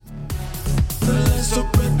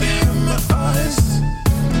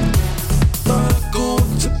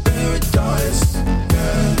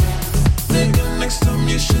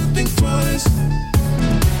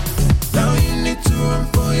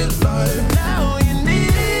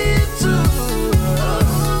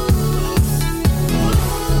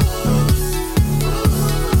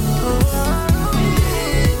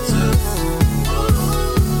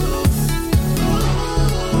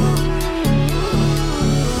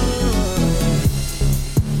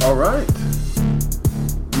right.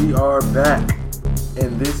 We are back.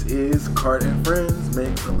 And this is Cart and Friends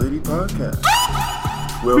Makes a Litty Podcast.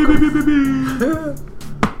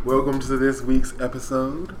 Welcome to this week's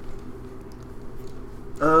episode.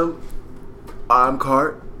 I'm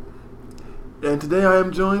Cart. And today I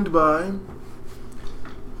am joined by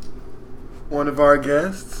one of our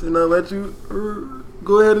guests. And I'll let you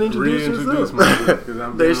go ahead and introduce yourself.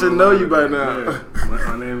 Myself. They should know you by now. Yeah.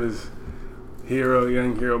 My name is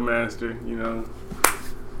YoungHeroMaster. You know,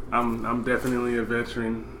 I'm definitely a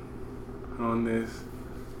veteran on this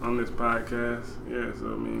podcast. Yeah,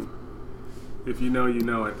 so I mean, if you know, you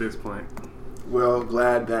know at this point. Well,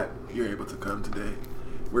 glad that you're able to come today.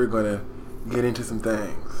 We're gonna get into some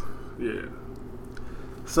things. Yeah.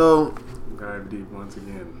 So, dive deep once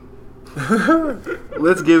again.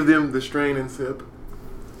 Let's give them the strain and sip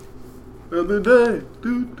of the day.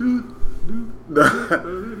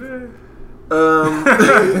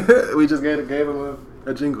 We just gave them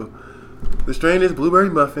a jingle. The strain is blueberry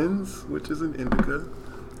muffins, which is an indica,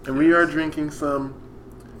 and we are drinking some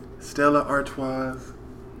Stella Artois,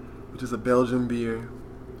 which is a Belgian beer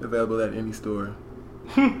available at any store.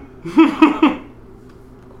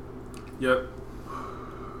 Yep.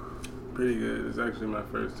 Pretty good. It's actually my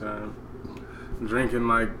first time drinking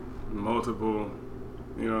like multiple,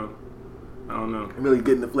 I don't know. I'm really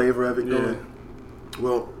getting the flavor of it Yeah. going.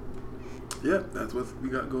 Well, yeah, that's what we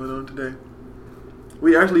got going on today.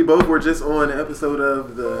 We actually both were just on an episode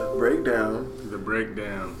of The Breakdown. The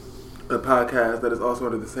Breakdown. A podcast that is also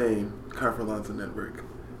under the same Conferenza network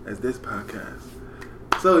as this podcast.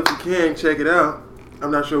 So if you can, check it out. I'm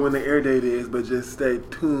not sure when the air date is, but just stay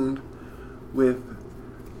tuned with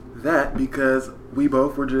that because we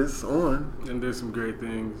both were just on. And there's some great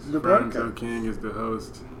things. The Franzo podcast. King is the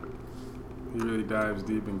host. He really dives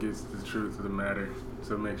deep and gets the truth of the matter.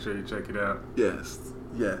 So make sure you check it out. Yes,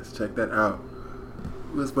 check that out.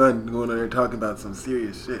 It was fun going on there talking about some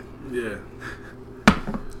serious shit. Yeah.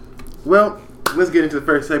 Well, let's get into the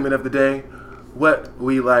first segment of the day. What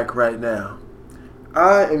we like right now.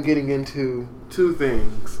 I am getting into two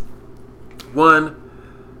things. One,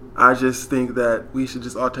 I just think that we should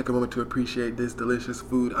just all take a moment to appreciate this delicious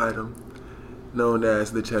food item known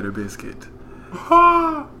as the cheddar biscuit.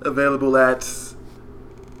 Available at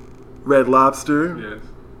Red Lobster. Yes.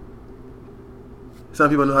 Some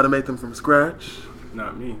people know how to make them from scratch.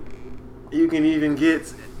 Not me. You can even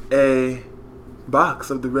get a box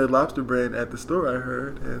of the Red Lobster brand at the store, I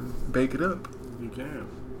heard, and bake it up. You can.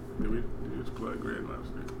 You just plug Red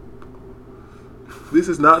Lobster. This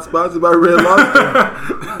is not sponsored by Red Lobster,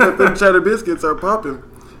 but the cheddar biscuits are popping.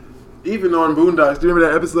 Even on Boondocks, do you remember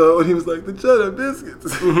that episode when he was like, the cheddar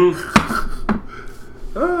biscuits?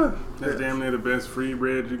 That's damn near the best free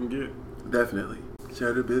bread you can get. Definitely.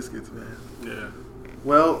 Cheddar biscuits, man. Yeah.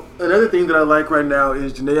 Well, another thing that I like right now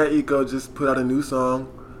is Janae Aiko just put out a new song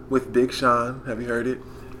with Big Sean. Have you heard it?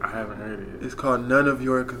 I haven't heard it yet. It's called None of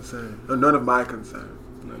Your Concern. Or None of My Concern.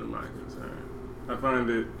 None of my concern. I find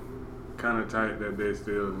it kind of tight that they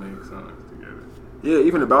still make songs together. Yeah,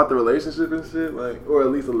 even about the relationship and shit, like, or at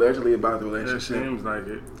least allegedly about the relationship. It seems like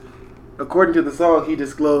it. According to the song, he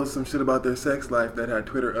disclosed some shit about their sex life that had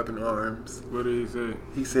Twitter up in arms. What did he say?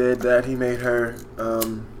 He said that he made her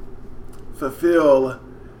fulfill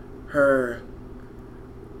her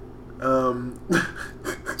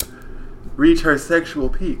reach her sexual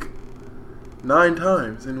peak 9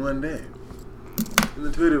 times in one day. And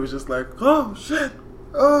the Twitter was just like, oh shit,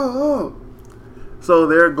 oh. So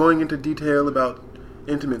they're going into detail about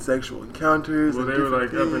intimate sexual encounters. Well, and they were like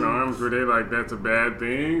different up in things. arms. Were they like, that's a bad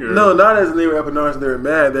thing? Or? No, not as in they were up in arms and they were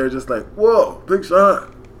mad. They were just like, whoa, Big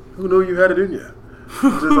Sean, who knew you had it in you?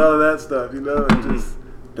 Just all of that stuff, and just,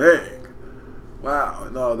 dang, wow,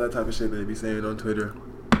 and all that type of shit they be saying on Twitter.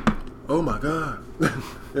 Oh my God.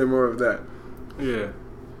 And more of that. Yeah.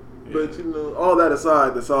 But, all that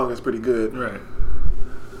aside, the song is pretty good. Right.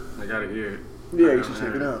 I gotta hear it. Yeah, you should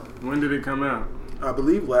check it out. When did it come out? I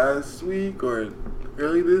believe last week or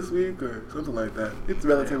early this week or something like that. It's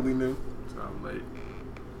relatively new. So I'm late.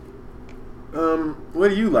 What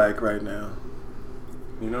do you like right now?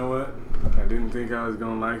 You know what? I didn't think I was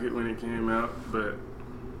gonna like it when it came out, but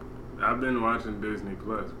I've been watching Disney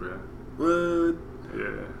Plus, bruh. What?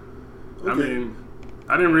 Yeah. Okay. I mean,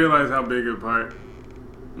 I didn't realize how big a part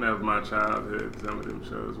of my childhood some of them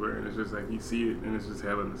shows were, and it's just like you see it and it's just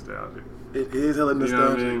hella nostalgic. It is hella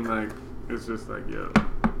nostalgic. You know what I mean? Like, it's just like, yo.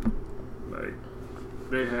 Like,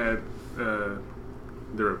 they had the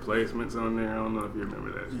Replacements on there. I don't know if you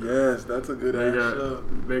remember that show. Yes, that's a good ass show.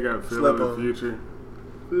 They got Phil Slept of the on. Future.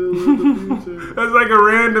 Phil of the Future. That's like a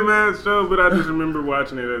random ass show, but I just remember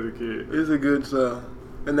watching it as a kid. It's a good show.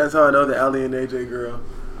 And that's how I know the Allie and AJ girl.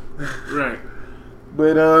 Right.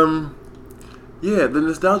 But yeah, the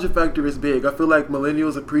nostalgia factor is big. I feel like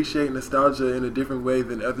millennials appreciate nostalgia in a different way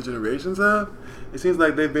than other generations have. It seems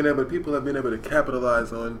like people have been able to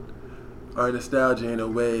capitalize on our nostalgia in a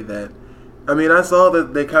way that, I mean, I saw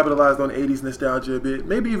that they capitalized on 80s nostalgia a bit,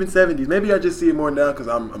 maybe even 70s. Maybe I just see it more now because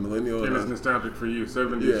I'm a millennial. And it's nostalgic for you.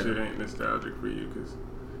 70s shit ain't nostalgic for you because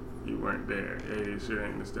you weren't there. 80s shit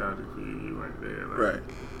ain't nostalgic for you. You weren't there. Like, right.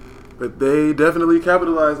 But they definitely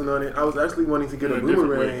capitalizing on it. I was actually wanting to get a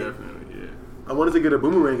boomerang. Way, definitely, yeah. I wanted to get a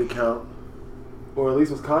boomerang account, or at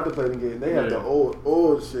least was contemplating it. They have the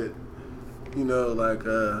old shit, you know, like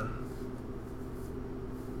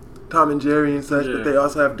Tom and Jerry and such. But they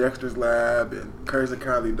also have Dexter's Lab and Curse and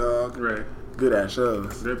Kylie Dog. Right. Good ass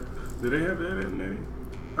shows. Do they have that in there?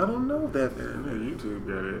 I don't know if they have that in there. YouTube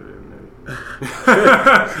got it in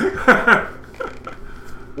there.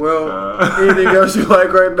 Well, anything else you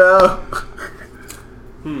like right now?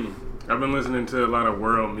 I've been listening to a lot of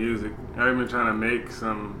world music. I've been trying to make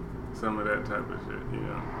some of that type of shit, you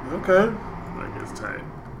know. Okay. Like, it's tight.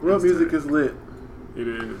 World music is lit. It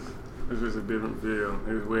is. It's just a different feel.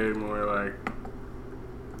 It's way more like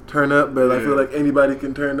turn up, but I feel like anybody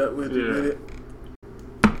can turn up with you with it.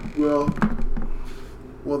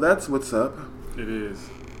 Well, that's what's up. It is.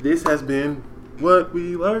 This has been what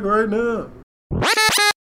we like right now.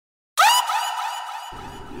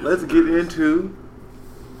 Let's get into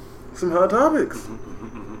some hot topics.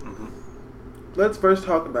 Let's first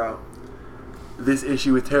talk about this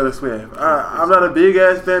issue with Taylor Swift. I'm not a big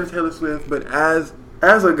ass fan of Taylor Swift, but as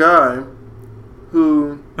a guy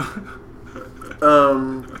who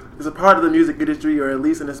is a part of the music industry, or at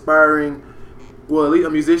least a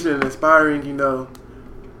musician and aspiring, you know,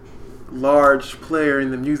 large player in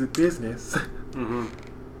the music business.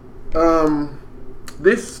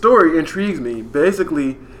 This story intrigues me.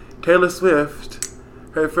 Basically, Taylor Swift,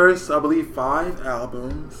 her first, I believe, 5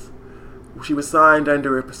 albums, she was signed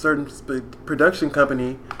under a certain production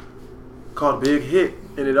company called Big Hit,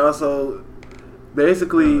 and it also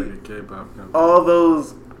basically all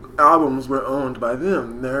those albums were owned by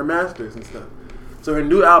them. They're her masters and stuff. So her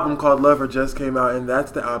new album called Lover just came out, and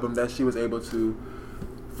that's the album that she was able to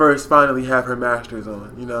first finally have her masters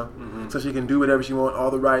on, you know? So she can do whatever she wants,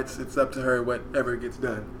 all the rights, it's up to her, whatever gets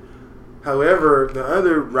done. However, the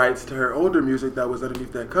other rights to her older music that was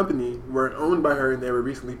underneath that company weren't owned by her, and they were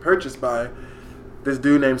recently purchased by this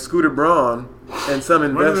dude named Scooter Braun and some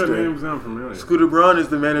investor. Why does that name sound familiar? Scooter Braun is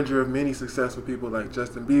the manager of many successful people like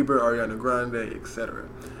Justin Bieber, Ariana Grande, etc.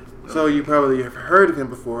 So you probably have heard of him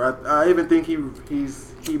before. I even think he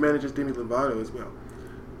manages Demi Lovato as well.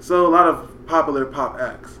 So a lot of popular pop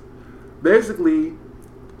acts. Basically,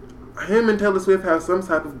 him and Taylor Swift have some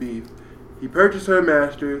type of beef. He purchased her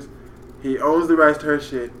masters. He owns the rights to her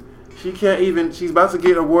shit. She's about to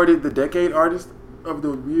get awarded the Decade Artist of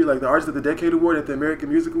the Year, like the Artist of the Decade Award at the American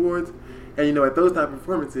Music Awards. And you know, at those type of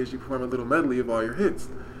performances, you perform a little medley of all your hits.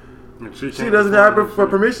 She doesn't have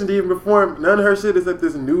permission to even perform none of her shit except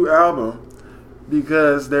this new album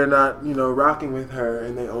because they're not, you know, rocking with her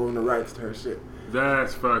and they own the rights to her shit.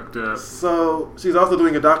 That's fucked up. So she's also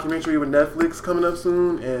doing a documentary with Netflix coming up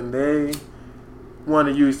soon, and they want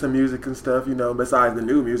to use some music and stuff, you know, besides the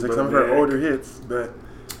new music, some of her older hits, but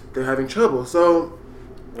they're having trouble. So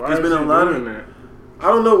there's been a lot of that. I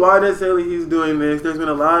don't know why necessarily he's doing this. There's been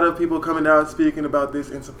a lot of people coming out speaking about this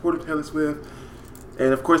in support of Taylor Swift.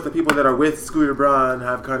 And of course, the people that are with Scooter Braun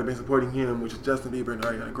have kind of been supporting him, which is Justin Bieber and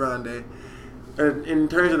Ariana Grande. And in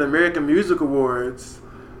terms of the American Music Awards,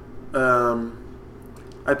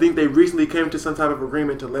 I think they recently came to some type of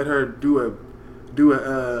agreement to let her do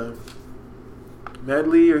a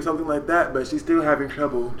medley or something like that, but she's still having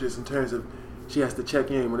trouble just in terms of she has to check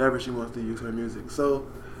in whenever she wants to use her music. So,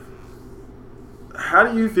 how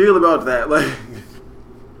do you feel about that? Like,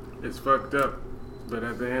 it's fucked up, but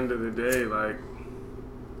at the end of the day, like,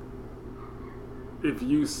 if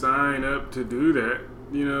you sign up to do that,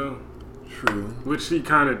 you know. True. Which she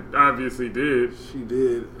kind of obviously did. She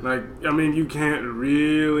did. Like, I mean, you can't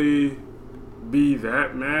really be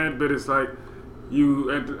that mad, but it's like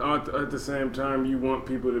you, at the same time, you want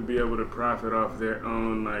people to be able to profit off their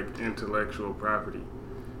own, like, intellectual property,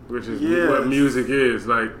 which is what music is.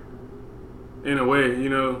 Like, in a way, you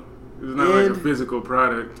know, it's not like a physical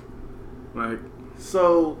product. Like,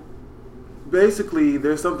 so, basically,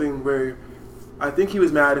 there's something where I think he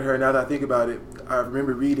was mad at her. Now that I think about it, I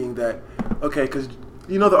remember reading that, okay, because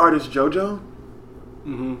you know the artist JoJo?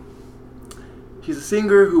 Mm-hmm. She's a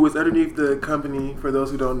singer who was underneath the company, for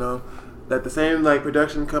those who don't know, that the same like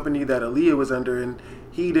production company that Aaliyah was under, and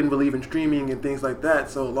he didn't believe in streaming and things like that.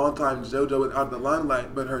 So a long time JoJo was out of the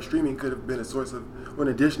limelight, but her streaming could have been a source of, or an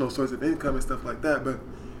additional source of income and stuff like that. But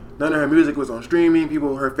none of her music was on streaming.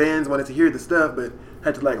 Her fans wanted to hear the stuff, but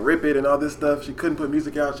had to like rip it and all this stuff. She couldn't put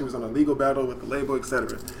music out. She was on a legal battle with the label,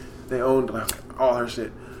 etc. They owned like all her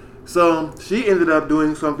shit. So she ended up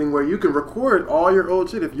doing something where you can record all your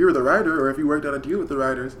old shit if you're the writer or if you worked out a deal with the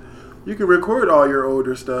writers. You can record all your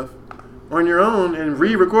older stuff on your own and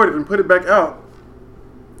re-record it and put it back out.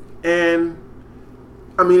 And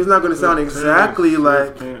I mean, it's not going to sound exactly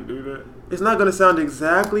like. Can't do that. It's not going to sound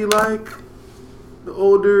exactly like the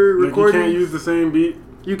older recordings. You can't use the same beat.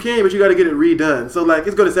 You can, but you got to get it redone. So like,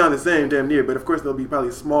 it's going to sound the same damn near, but of course there'll be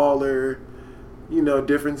probably smaller,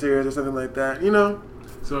 differences or something like that.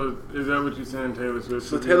 So is that what you're saying, Taylor Swift?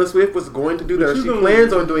 So Taylor Swift was going to do that. She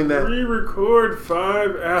plans on doing that. Re-record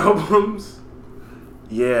 5 albums.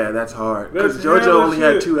 Yeah, that's hard. Because JoJo only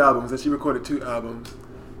had 2 albums, and she recorded 2 albums,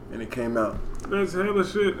 and it came out. That's hella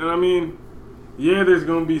shit. And I mean, yeah, there's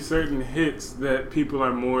gonna be certain hits that people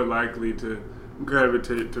are more likely to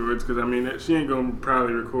gravitate towards. Because I mean, she ain't gonna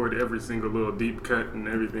probably record every single little deep cut and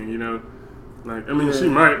everything, Like, I mean, yeah. She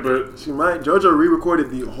might, but she might. JoJo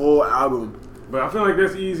re-recorded the whole album. But I feel like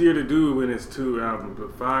that's easier to do when it's 2 albums,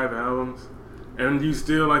 but 5 albums, and you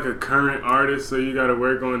still like a current artist, so you got to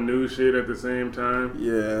work on new shit at the same time.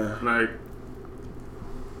 Yeah. Like.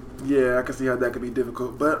 Yeah, I can see how that could be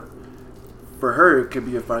difficult, but for her, it could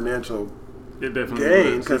be a financial definitely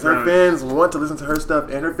gain because her fans want to listen to her stuff,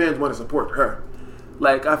 and her fans want to support her.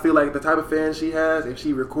 Like, I feel like the type of fans she has, if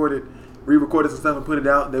she re-recorded some stuff and put it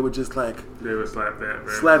out, they would just like they would slap that,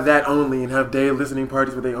 right? Slap that only, and have day listening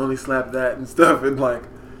parties where they only slap that and stuff, and like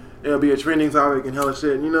it'll be a trending topic and hella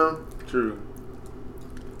shit, True.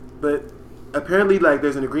 But apparently, like,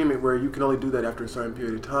 there's an agreement where you can only do that after a certain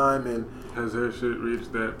period of time. And has her shit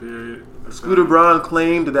reached that period? Scooter Braun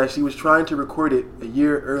claimed that she was trying to record it a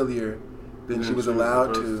year earlier than she was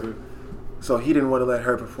allowed to. So he didn't want to let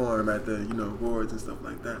her perform at the awards and stuff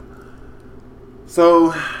like that.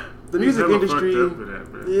 So. The music industry,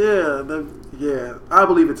 I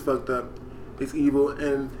believe it's fucked up. It's evil,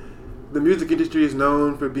 and the music industry is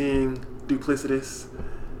known for being duplicitous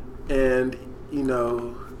and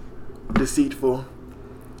deceitful.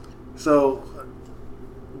 So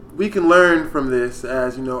we can learn from this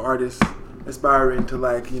as artists aspiring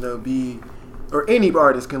to be, or any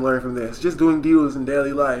artist can learn from this. Just doing deals in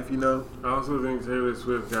daily life, I also think Taylor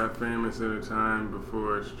Swift got famous at a time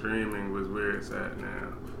before streaming was where it's at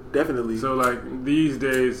now. Definitely. So, like, these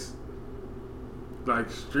days,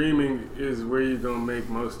 like, streaming is where you're going to make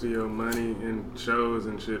most of your money in shows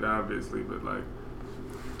and shit, obviously. But, like,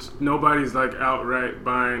 nobody's, like, outright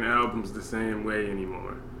buying albums the same way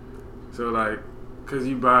anymore. So, like, because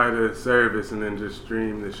you buy the service and then just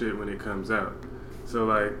stream the shit when it comes out. So,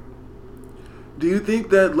 like... Do you think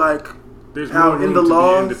that, like, there's how more room in the to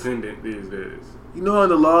laws, be independent these days? You know how in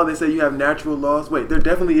the law they say you have natural laws? Wait, there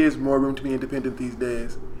definitely is more room to be independent these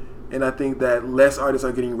days. And I think that less artists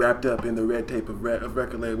are getting wrapped up in the red tape of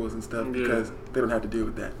record labels and stuff because they don't have to deal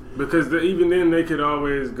with that. Because even then, they could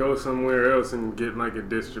always go somewhere else and get like a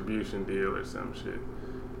distribution deal or some shit.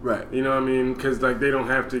 Right. You know what I mean? Because like they don't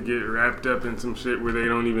have to get wrapped up in some shit where they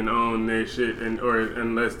don't even own their shit, or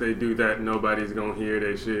unless they do that, nobody's gonna hear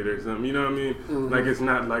their shit or something. You know what I mean? Mm-hmm. Like it's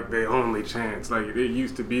not like their only chance. Like it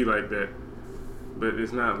used to be like that, but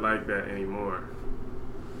it's not like that anymore.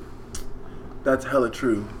 That's hella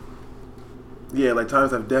true. Yeah, like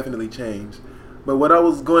times have definitely changed. But what I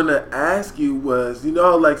was going to ask you was,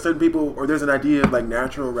 how like certain people, or there's an idea of like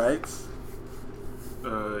natural rights?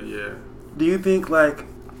 Yeah. Do you think like,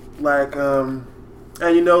 and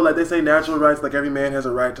like they say natural rights, like every man has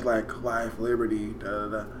a right to like life, liberty, da da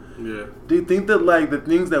da. Yeah. Do you think that like the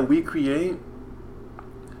things that we create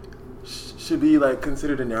should be like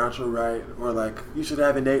considered a natural right, or like you should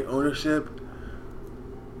have innate ownership?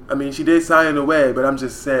 I mean, she did sign it away, but I'm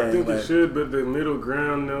just saying. I think you should, but the middle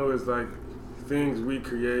ground, though, is like things we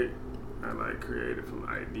create are like created from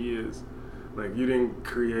ideas. Like you didn't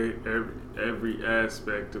create every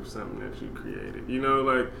aspect of something that you created.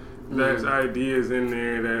 Like there's ideas in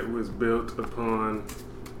there that was built upon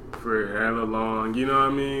for hella long. You know what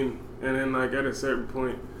I mean? And then like at a certain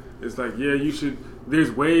point, it's like you should.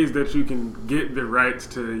 There's ways that you can get the rights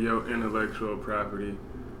to your intellectual property.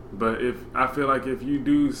 But I feel like if you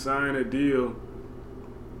do sign a deal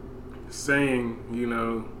saying,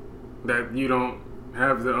 that you don't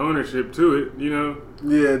have the ownership to it,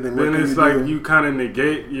 then it's like you kind of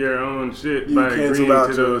negate your own shit by agreeing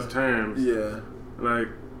to those terms. Yeah. Like,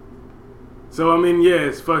 so I mean,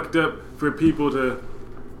 it's fucked up for people to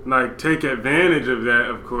like take advantage of that,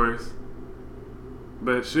 of course.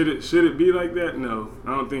 But should it be like that? No,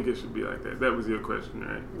 I don't think it should be like that. That was your question,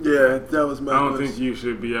 right? Yeah, that was my I don't question. think you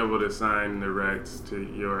should be able to sign the rights to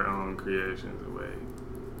your own creations away.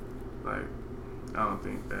 Like, I don't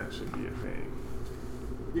think that should be a thing.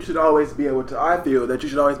 You should always be able to. I feel that you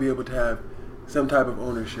should always be able to have some type of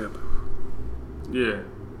ownership. Yeah,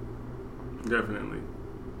 definitely.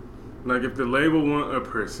 Like, if the label want a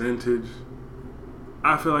percentage,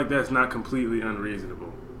 I feel like that's not completely unreasonable.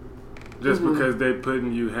 Just because they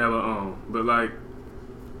putting you hella on, but like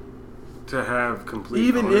to have complete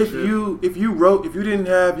even ownership. if you didn't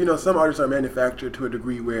have, some artists are manufactured to a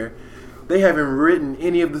degree where they haven't written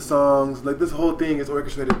any of the songs. Like, this whole thing is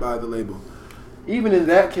orchestrated by the label. Even in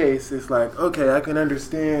that case, it's like, okay, I can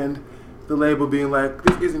understand the label being like,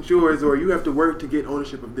 this isn't yours, or you have to work to get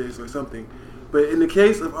ownership of this or something. But in the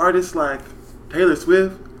case of artists like Taylor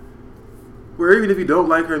Swift, where even if you don't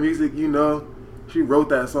like her music, she wrote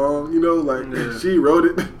that song, Yeah. she wrote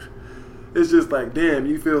it. It's just like, damn,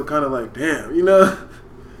 you feel kind of like, damn,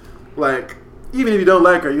 like, even if you don't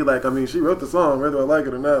like her, you're like, I mean, she wrote the song, whether I like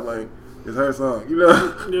it or not, like, it's her song, Yeah,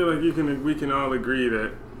 like we can all agree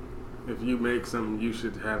that if you make something, you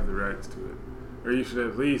should have the rights to it, or you should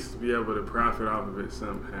at least be able to profit off of it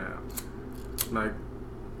somehow. Like,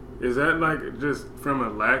 is that like just from a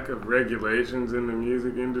lack of regulations in the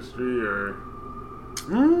music industry, or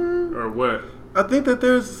what? I think that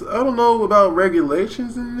I don't know about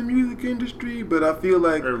regulations in the music industry, but I feel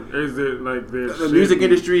like Or is it like this? the music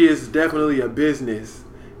industry is definitely a business,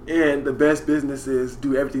 and the best businesses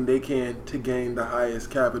do everything they can to gain the highest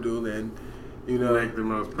capital and, make the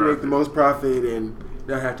most profit and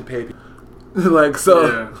not have to pay people. Like, so,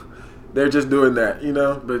 Yeah. they're just doing that,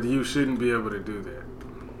 But you shouldn't be able to do that.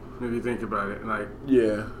 If you think about it, like,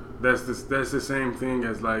 Yeah. that's the same thing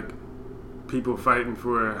as like people fighting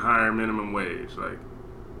for a higher minimum wage. Like,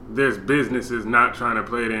 there's businesses not trying to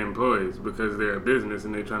play their employees because they're a business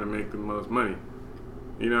and they're trying to make the most money.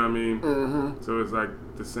 You know what I mean? Mm-hmm. So it's like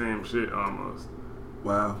the same shit almost.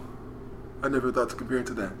 Wow. I never thought to compare it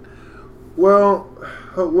to that. Well,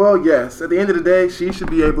 yes. At the end of the day, she should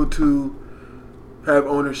be able to have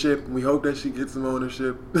ownership. We hope that she gets some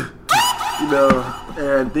ownership.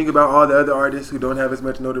 And think about all the other artists who don't have as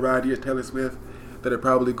much notoriety as Taylor Swift that are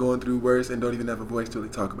probably going through worse and don't even have a voice to really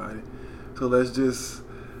talk about it. So let's just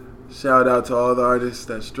shout out to all the artists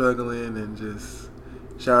that's struggling, and just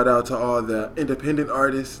shout out to all the independent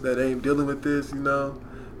artists that ain't dealing with this,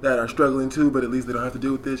 that are struggling too, but at least they don't have to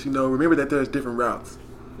deal with this, Remember that there's different routes.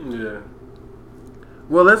 Yeah.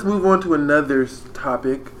 Well, let's move on to another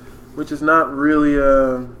topic, which is not really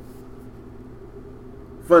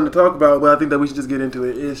fun to talk about, but I think that we should just get into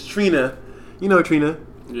it. Is Trina. You know Trina.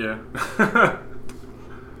 Yeah.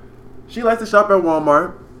 She likes to shop at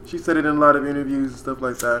Walmart. She said it in a lot of interviews and stuff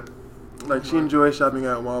like that. Like, she enjoys shopping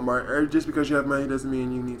at Walmart. Or just because you have money doesn't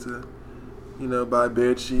mean you need to, buy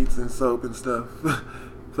bed sheets and soap and stuff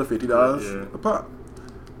for $50 a pop.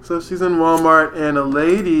 So she's in Walmart, and a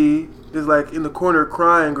lady is like in the corner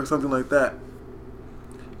crying or something like that.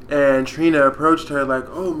 And Trina approached her like,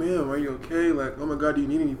 "Oh, ma'am, are you okay? Like, oh my God, do you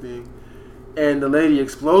need anything?" And the lady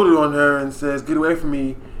exploded on her and says, "Get away from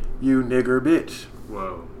me, you nigger bitch."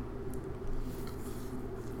 Whoa.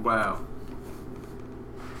 Wow.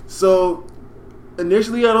 So,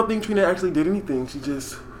 initially, I don't think Trina actually did anything. She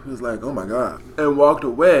just was like, "Oh my God," and walked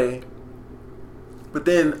away. But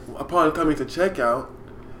then, upon coming to checkout,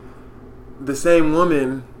 the same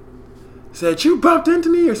woman said, "You bumped into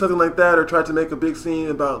me," or something like that, or tried to make a big scene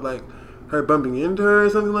about like her bumping into her or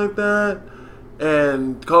something like that,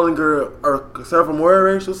 and calling her several more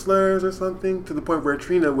racial slurs or something, to the point where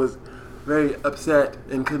Trina was very upset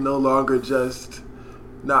and could no longer just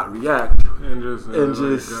not react And just a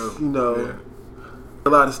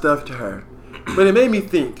lot of stuff to her. But it made me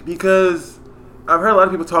think, because I've heard a lot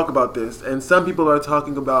of people talk about this, and some people are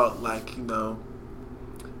talking about like,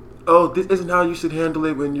 oh, this isn't how you should handle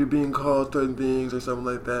it when you're being called certain things or something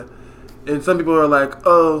like that. And some people are like,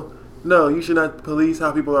 oh, no, you should not police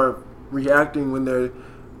how people are reacting when they're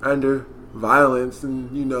under violence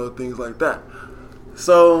and, things like that.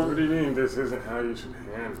 So, what do you mean this isn't how you should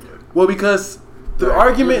handle it? Well, because the what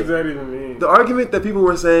argument, does that even mean? The argument that people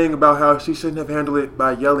were saying about how she shouldn't have handled it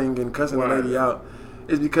by yelling and cussing the lady out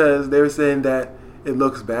is because they were saying that it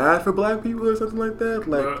looks bad for black people or something like that.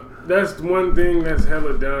 Like, that's one thing that's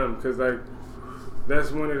hella dumb, because like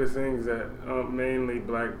that's one of the things that mainly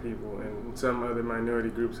black people and some other minority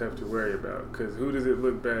groups have to worry about. Because who does it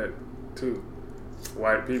look bad to?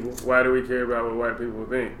 White people. Why do we care about what white people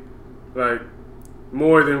think? Like,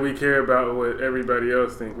 more than we care about what everybody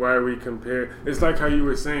else think. Why are we compare? It's like how you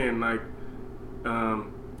were saying, like,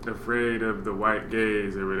 afraid of the white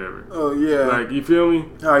gaze or whatever. Oh yeah. Like, you feel me?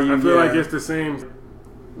 I feel like it's the same.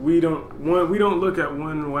 We don't look at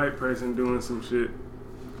one white person doing some shit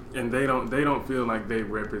and they don't feel like they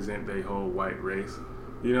represent their whole white race.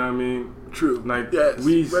 You know what I mean? True. Like, yes,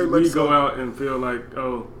 we go so. out and feel like,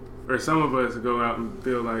 or some of us go out and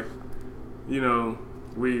feel like, you know,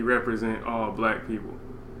 we represent all black people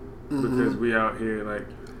because we out here like.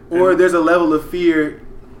 Or there's a level of fear.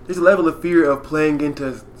 There's a level of fear of playing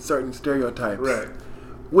into certain stereotypes, right?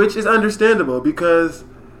 Which is understandable because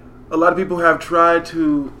a lot of people have tried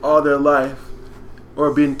to all their life,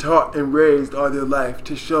 or been taught and raised all their life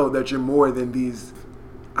to show that you're more than these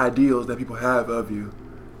ideals that people have of you,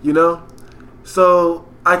 you know? So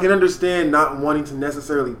I can understand not wanting to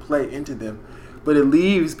necessarily play into them, but it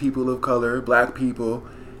leaves people of color, black people,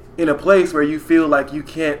 in a place where you feel like you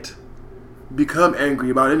can't become angry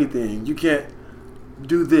about anything. You can't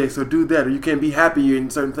do this or do that, or you can't be happy in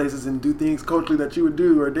certain places and do things culturally that you would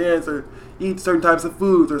do, or dance or eat certain types of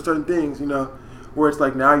foods or certain things, you know, where it's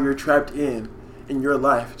like now you're trapped in your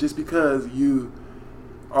life just because you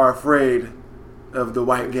are afraid of the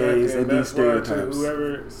white gaze and these stereotypes.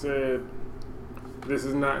 Whoever said this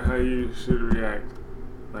is not how you should react,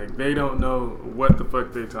 like, they don't know what the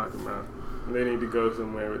fuck they're talking about. They need to go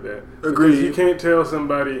somewhere with that. Agreed. Because you can't tell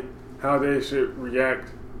somebody how they should react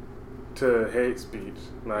to hate speech,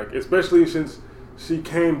 like, especially since she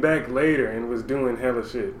came back later and was doing hella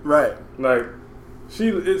shit. Right. Like,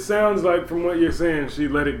 it sounds like from what you're saying, she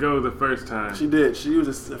let it go the first time. She did. She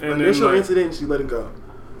was an initial incident and she let it go.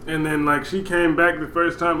 And then, like, she came back the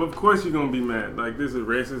first time. Of course you're gonna be mad. Like, this is a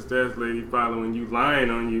racist ass lady following you, lying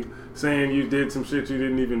on you, saying you did some shit you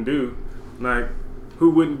didn't even do. Like, who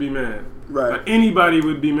wouldn't be mad? Right. Like, anybody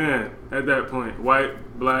would be mad at that point.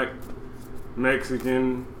 White, black,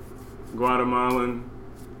 Mexican, Guatemalan,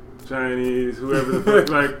 Chinese, whoever the fuck.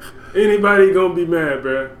 Like, anybody gonna be mad,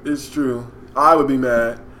 bruh. It's true. I would be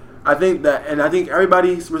mad. I think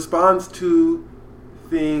everybody responds to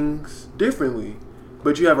things differently,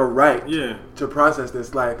 but you have a right to process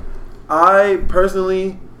this. Like, I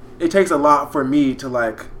personally, it takes a lot for me to,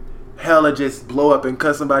 like, hella just blow up and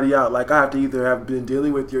cut somebody out. Like, I have to either have been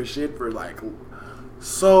dealing with your shit for, like,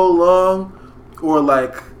 so long, or,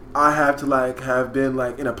 like, I have to, like, have been,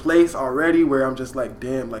 like, in a place already where I'm just like,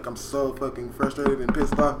 damn, like, I'm so fucking frustrated and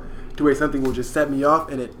pissed off to where something will just set me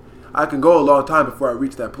off, and I can go a long time before I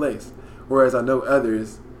reach that place. Whereas I know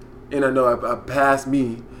others, and I know a past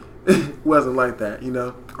me wasn't like that, you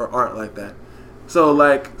know, or aren't like that. So,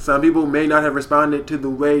 like, some people may not have responded to the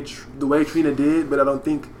way Trina did, but I don't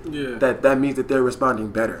think that means that they're responding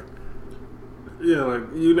better. Yeah, like,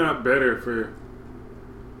 you're not better for,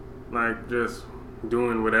 like, just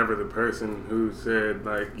doing whatever the person who said,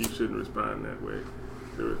 like, you shouldn't respond that way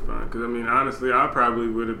to respond. Because, I mean, honestly, I probably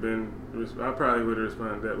would have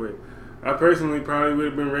responded that way. I personally probably would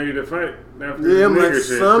have been ready to fight after the nigger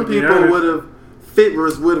shit. Some people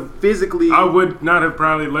would have physically. I would not have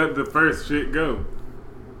probably let the first shit go.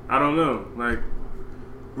 I don't know, like.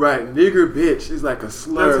 Right, nigger bitch is like a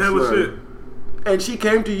slur. That's hella shit. And she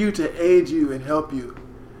came to you to aid you and help you,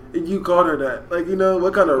 and you called her that. Like, you know,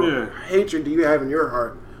 what kind of hatred do you have in your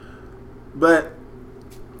heart? But,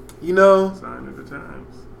 you know, sign of the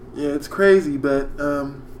times. Yeah, it's crazy, but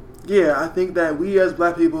I think that we as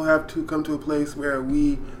black people have to come to a place where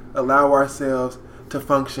we allow ourselves to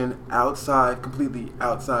function completely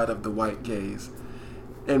outside of the white gaze.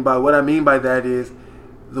 And by what I mean by that is,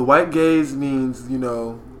 the white gaze means, you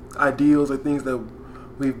know, ideals or things that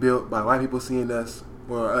we've built by white people seeing us,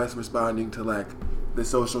 or us responding to, like, the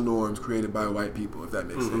social norms created by white people, if that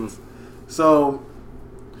makes sense. So,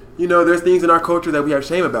 you know, there's things in our culture that we have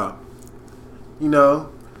shame about, you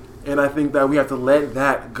know, and I think that we have to let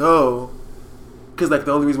that go, because, like,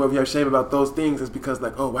 the only reason why we have shame about those things is because,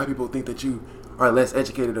 like, oh, white people think that you are less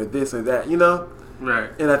educated or this or that, you know? Right.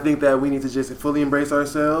 And I think that we need to just fully embrace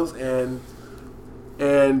ourselves and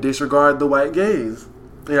disregard the white gaze.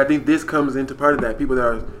 And I think this comes into part of that. People that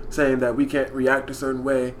are saying that we can't react a certain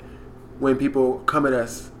way when people come at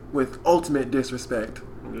us with ultimate disrespect.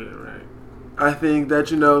 Yeah, right. I think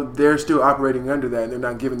that, you know, they're still operating under that, and they're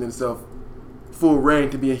not giving themselves full reign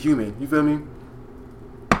to be a human. You feel me?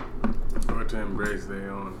 Or to embrace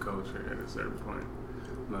their own culture at a certain point.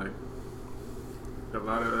 Like, a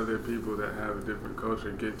lot of other people that have a different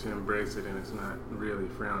culture get to embrace it, and it's not really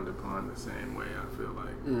frowned upon the same way, I feel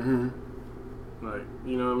like. Like,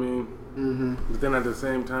 you know what I mean? But then at the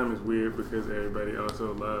same time, it's weird because everybody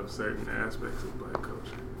also loves certain aspects of black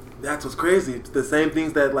culture. That's what's crazy. It's the same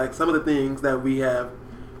things that, like, some of the things that we have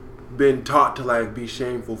been taught to, like, be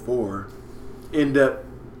shameful for end up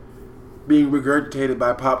being regurgitated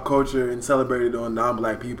by pop culture and celebrated on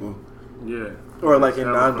non-black people. Yeah. Or like in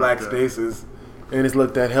Hella non-black fucked up. spaces. And it's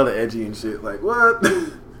looked at hella edgy and shit. Like, what?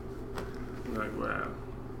 Like, wow.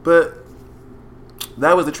 But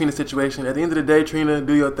that was the Trina situation. At the end of the day, Trina,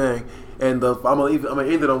 do your thing. And I'm gonna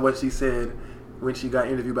end it on what she said when she got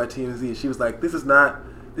interviewed by TMZ. She was like, this is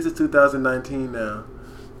 2019 now.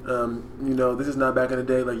 This is not back in the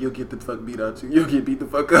day. Like, you'll get the fuck beat out you. You'll get beat the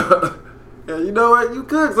fuck up. And you know what? You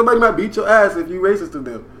could. Somebody might beat your ass if you racist to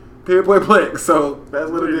them. Period, point blank. So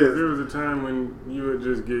that's what it is. There was a time when you would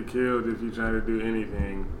just get killed if you try to do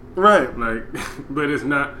anything. Right. Like, but it's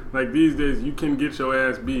not like these days. You can get your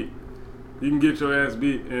ass beat. You can get your ass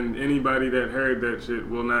beat, and anybody that heard that shit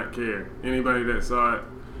will not care. Anybody that saw it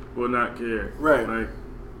will not care. Right. Like,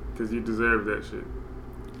 because you deserve that shit.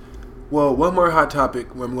 Well, one more hot topic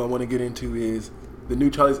I want to get into is the new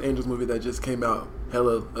Charlie's Angels movie that just came out.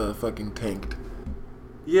 Hella fucking tanked.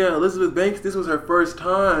 Yeah, Elizabeth Banks, this was her first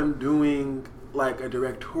time doing like a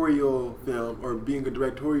directorial film, or being her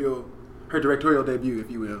directorial debut, if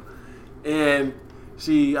you will. And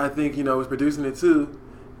she, I think, was producing it too.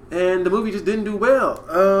 And the movie just didn't do well.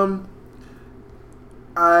 From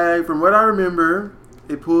what I remember,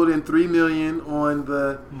 it pulled in $3 million on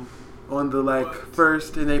the like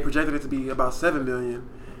first, and they projected it to be about $7 million.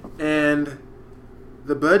 And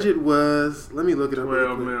the budget was, let me look it up.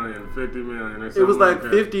 12 million, 50 million, or something. It was like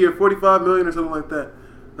that. 50 or 45 million or something like that.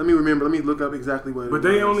 Let me look up exactly what it was. But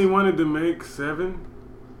they only wanted to make 7?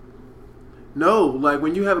 No, like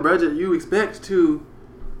when you have a budget, you expect to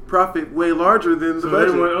profit way larger than the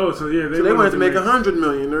budget. They wanted to make 100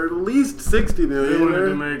 million or at least 60 million. They wanted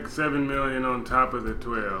to make 7 million on top of the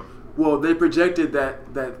 12. Well, they projected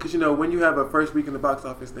that because when you have a first week in the box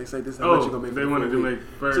office, they say this is how much you're gonna make. They wanted to make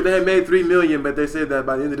first. So they had made 3 million, but they said that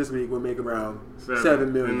by the end of this week we'll make around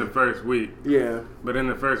 7 million in the first week. Yeah, but in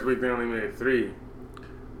the first week they only made 3.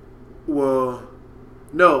 Well,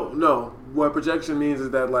 no. What projection means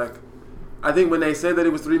is that, like, I think when they said that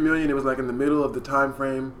it was 3 million, it was like in the middle of the time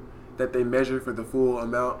frame that they measured for the full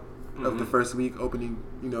amount of the first week opening,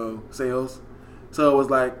 sales. So it was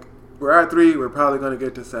like, we're at 3, we're probably going to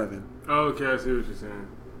get to 7. Oh, okay, I see what you're saying.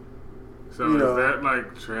 So is that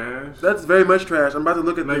like trash? That's very much trash. I'm about to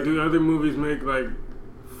look at do other movies make like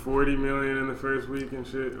 40 million in the first week and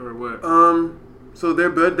shit, or what? So they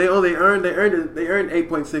earned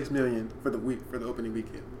 8.6 million for the opening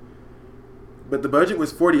weekend. But the budget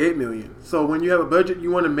was 48 million. So when you have a budget, you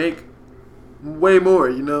want to make way more,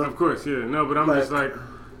 Of course, yeah. No, but I'm just like,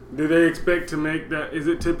 do they expect to make that? Is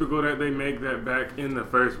it typical that they make that back in the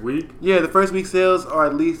first week? Yeah, the first week sales are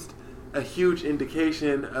at least a huge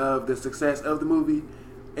indication of the success of the movie.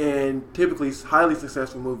 And typically, highly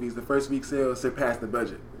successful movies, the first week sales surpass the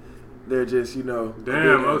budget. They're just, Damn,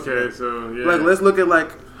 okay, so, yeah. Like, let's look at,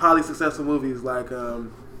 like, highly successful movies like,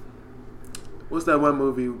 what's that one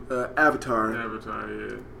movie? Avatar. Avatar,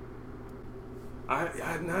 yeah.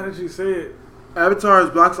 I now that you say it, Avatar's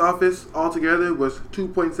box office altogether was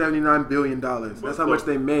 $2.79 billion. That's how much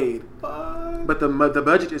they made. But the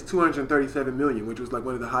budget is $237 million, which was like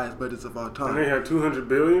one of the highest budgets of all time. And they had $200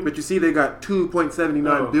 billion? But you see, they got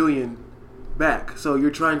 $2.79 billion back. So you're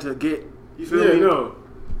trying to get, you feel me? Yeah, no.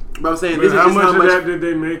 But I'm saying, but this is how just much how of much that did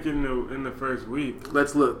they make in the first week?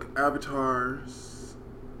 Let's look. Avatar's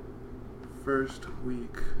first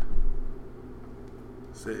week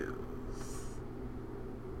sales.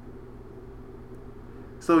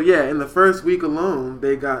 So yeah, in the first week alone,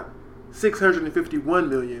 they got $651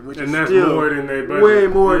 million, which is still more than their budget. Way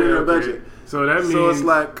more than their budget. So that means, so it's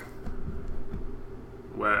like,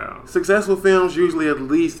 wow. Successful films usually at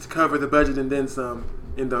least cover the budget and then some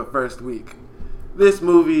in the first week. This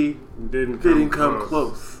movie didn't come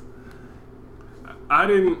close. I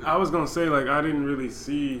was gonna say, like, I didn't really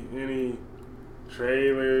see any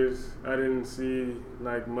trailers. I didn't see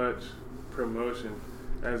like much promotion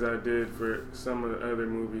as I did for some of the other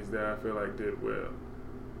movies that I feel like did well.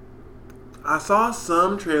 I saw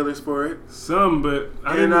some trailers for it. Some, but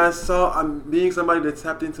I'm being somebody that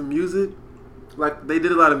tapped into music. Like, they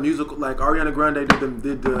did a lot of musical, like Ariana Grande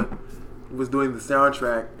was doing the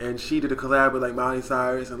soundtrack, and she did a collab with like Miley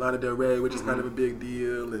Cyrus and Lana Del Rey, which is kind of a big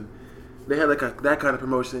deal, and they had like that kind of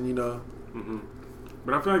promotion,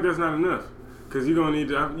 But I feel like that's not enough, because you're gonna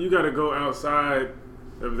you got to go outside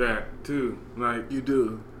of that too, like you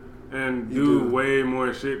do, and do way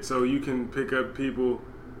more shit, so you can pick up people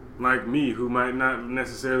like me who might not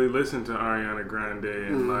necessarily listen to Ariana Grande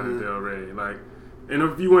and Lana Del Rey, like. And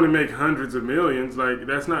if you want to make hundreds of millions, like,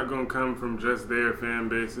 that's not gonna come from just their fan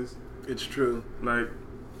bases. It's true. Like,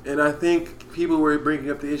 and I think people were bringing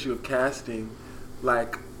up the issue of casting.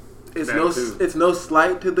 Like, it's no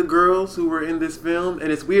slight to the girls who were in this film,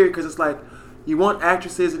 and it's weird because it's like you want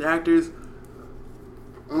actresses and actors.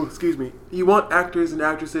 You want actors and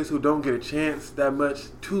actresses who don't get a chance that much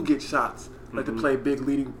to get shots, like to play big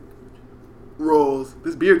leading roles.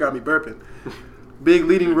 This beer got me burping. Big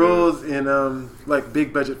leading roles in like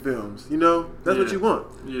big budget films. You know, that's what you want.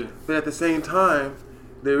 Yeah. But at the same time,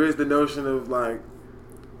 there is the notion of like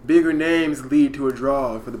bigger names lead to a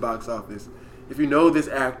draw for the box office. If you know this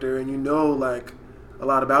actor and you know like a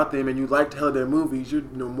lot about them and you like to tell their movies, you're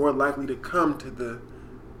more likely to come to the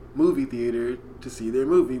movie theater to see their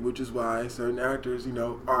movie, which is why certain actors,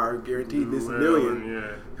 are guaranteed this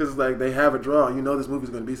million. Because it's like they have a draw. You know this movie's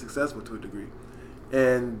going to be successful to a degree.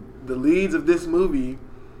 And the leads of this movie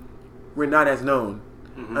were not as known.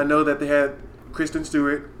 Mm-hmm. I know that they had Kristen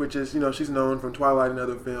Stewart, which is, she's known from Twilight and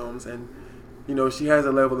other films, and, she has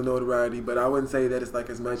a level of notoriety, but I wouldn't say that it's like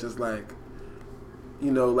as much as like,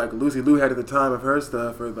 like Lucy Liu had at the time of her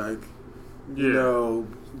stuff, or like, Drew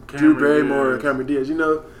Barrymore or Cameron Diaz,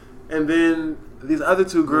 and then these other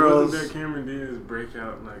two girls. Wasn't that Cameron Diaz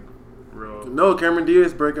breakout like role? No, Cameron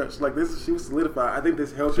Diaz breakout. Like this, she was solidified. I think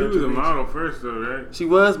this helped her. She was a model first, though, right? She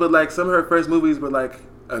was, but like some of her first movies were like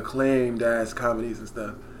acclaimed as comedies and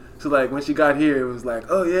stuff. So like when she got here, it was like,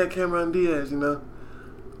 oh yeah, Cameron Diaz,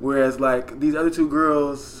 Whereas like these other two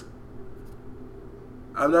girls,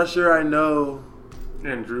 I'm not sure I know.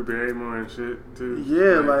 And Drew Barrymore and shit too.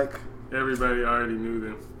 Yeah, like everybody already knew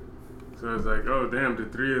them. So it's like, oh damn, the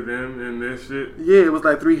three of them in this shit. Yeah, it was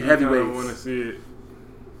like three heavyweights. I don't want to see it.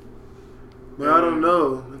 But I don't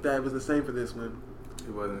know if that was the same for this one.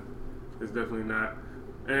 It wasn't. It's definitely not.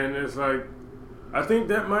 And it's like, I think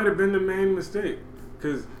that might have been the main mistake.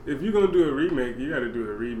 Because if you're going to do a remake, you got to do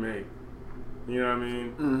a remake. You know what I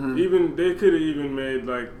mean? Mm-hmm. They could have even made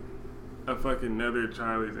like a fucking another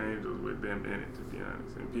Charlie's Angels with them in it, to be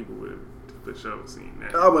honest. And people would have for sure seen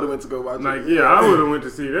that. I would have went to go watch it. Like, yeah, I would have went to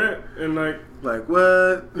see that. And like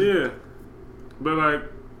what? Yeah.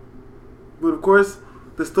 But of course,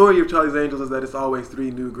 the story of Charlie's Angels is that it's always three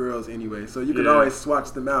new girls anyway, so you could always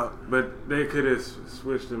swatch them out. But they could have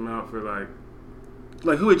switched them out for like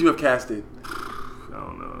who would you have casted? I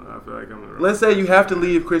don't know. I feel like I'm the wrong. Let's say you have to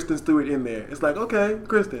leave Kristen Stewart in there. It's like, okay,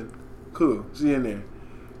 Kristen, cool, she in there.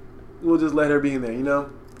 We'll just let her be in there, And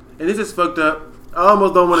this is fucked up. I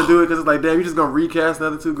almost don't want to do it because it's like, damn, you're just gonna recast the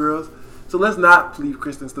other two girls. So let's not leave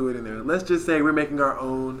Kristen Stewart in there. Let's just say we're making our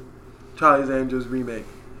own Charlie's Angels remake.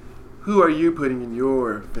 Who are you putting in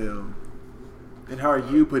your film? And how are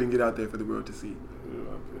you putting it out there for the world to see? Who do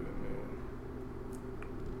I put in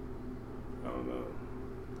there? I don't know.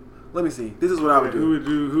 Let me see. This is what I would do.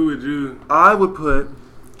 Who would you? I would put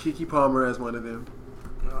Keke Palmer as one of them.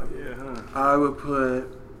 Oh, yeah, huh? I would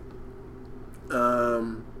put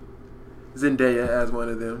Zendaya as one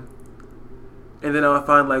of them. And then I would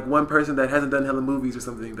find like one person that hasn't done hella movies or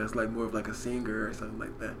something that's like more of like a singer or something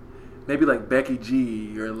like that. Maybe like Becky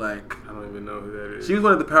G or like... I don't even know who that is. She was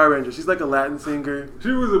one of the Power Rangers. She's like a Latin singer. She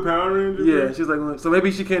was a Power Ranger? Yeah, she's like... So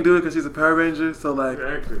maybe she can't do it because she's a Power Ranger. So like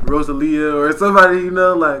Rosalia or somebody,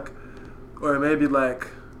 like... Or maybe like...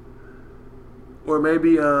 Or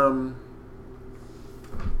maybe... I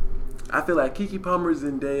feel like Keke Palmer,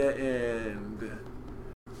 Zendaya, and...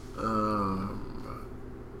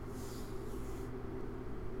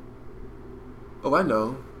 Oh, I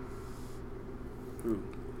know. Who?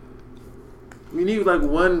 We need like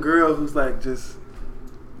one girl who's like just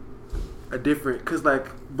a different, cause like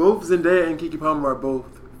both Zendaya and Keke Palmer are both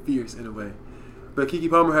fierce in a way, but Keke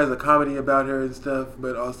Palmer has a comedy about her and stuff,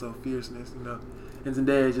 but also fierceness, And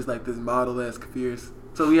Zendaya is just like this model-esque fierce.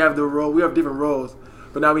 So we have different roles,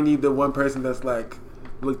 but now we need the one person that's like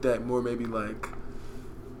looked at more maybe like,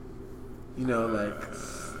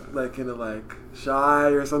 like in a like shy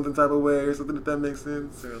or something type of way or something, if that makes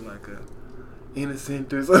sense, or like a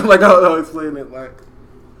innocent or something. Like I don't know how to explain it. Like,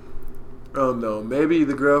 oh no, maybe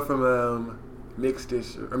the girl from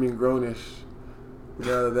Grownish.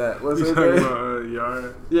 That what's her name?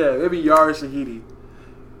 Yara. Yeah, maybe Yara Shahidi.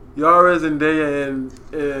 Yara, Zendaya, and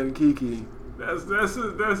Keke. That's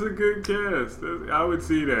a good cast. I would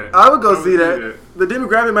see that. I would go see that. The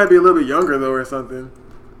demographic might be a little bit younger though, or something.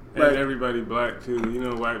 And like, everybody black too.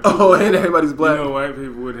 White people. Oh, and everybody's black. White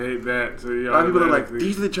people would hate that. So white people are like,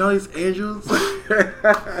 these are the Charlie's Angels.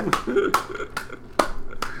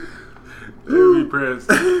 They'd be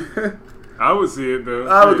pressed. I would see it though.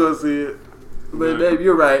 I would go see it. But maybe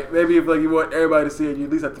you're right. Maybe if like you want everybody to see it, you at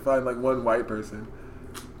least have to find like one white person.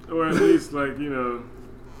 Or at least like,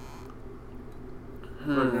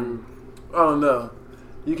 fucking, I don't know.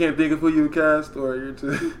 You can't think of who you would cast, or you're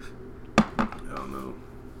too... I don't know.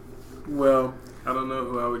 Well, I don't know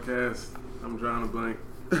who I would cast. I'm drawing a blank.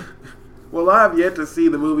 Well, I have yet to see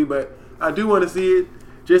the movie, but I do want to see it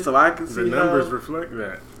just so I can see the numbers reflect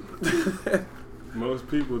that. Most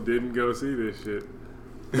people didn't go see this shit.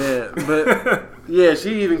 Man, but yeah,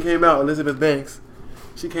 she even came out, Elizabeth Banks.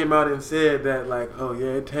 She came out and said that, like, oh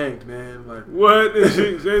yeah, it tanked, man. Like, what?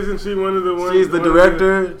 Isn't she one of the ones? She's the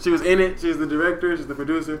director. She was in it. She's the director. She's the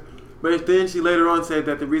producer. But then she later on said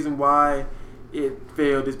that the reason why it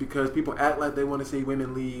failed is because people act like they want to see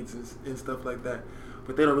women leads and stuff like that,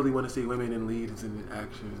 but they don't really want to see women in leads and in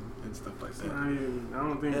action and stuff like that. I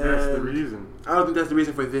don't think that's the reason. I don't think that's the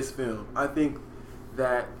reason for this film. I think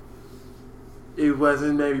that it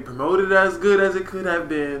wasn't maybe promoted as good as it could have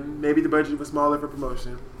been. Maybe the budget was smaller for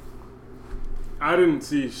promotion. I didn't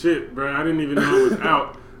see shit, bro. I didn't even know it was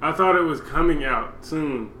out. I thought it was coming out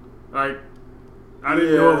soon. Like, I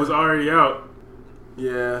didn't know it was already out.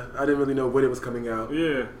 Yeah, I didn't really know when it was coming out.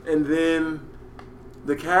 Yeah. And then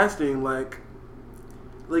the casting, like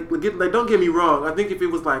don't get me wrong. I think if it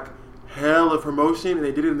was like hell of promotion and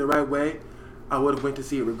they did it in the right way, I would have went to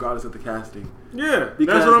see it regardless of the casting. Yeah,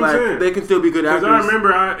 because that's what I'm saying. They can still be good actors. Because I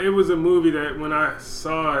remember it was a movie that when I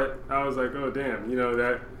saw it, I was like, oh damn,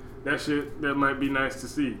 that shit that might be nice to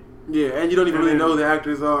see. Yeah, and you don't even really know the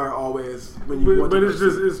actors are always when you want to. But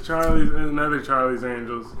it's Charlie's and another Charlie's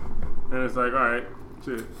Angels, and it's like, all right,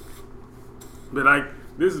 shit. But like,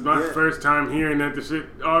 this is my first time hearing that the shit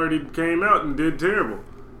already came out and did terrible.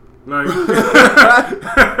 Like,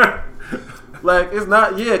 like it's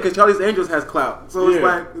not because Charlie's Angels has clout, so it's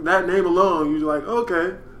like that name alone. You're like,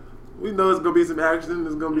 okay, we know it's gonna be some action.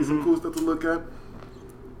 There's gonna be some cool stuff to look at.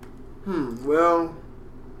 Well,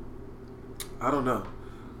 I don't know.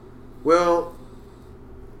 Well,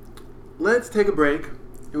 let's take a break.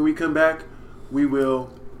 When we come back, we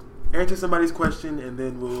will answer somebody's question, and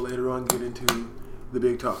then we'll later on get into the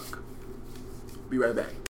big talk. Be right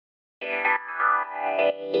back.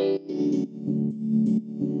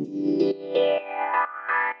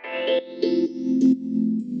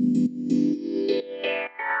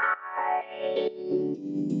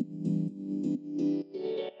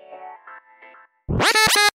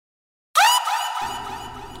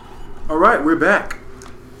 All right, we're back.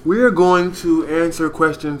 We are going to answer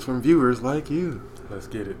questions from viewers like you. Let's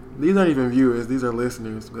get it. These aren't even viewers; these are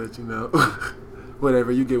listeners. But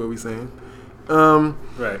whatever, you get what we're saying.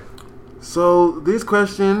 Right. So this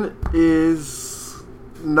question is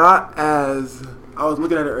not as I was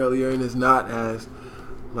looking at it earlier, and it's not as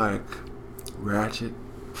like ratchet.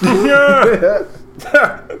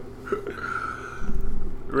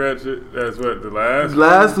 Ratchet. That's what the last.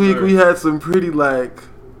 Last week we had some pretty like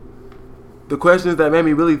the questions that made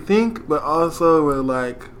me really think, but also were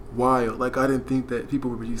like wild. Like I didn't think that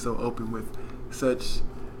people would be so open with such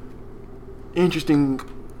interesting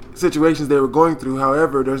situations they were going through.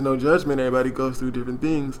 However, there's no judgment. Everybody goes through different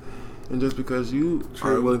things, and just because you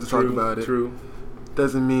are willing to talk about it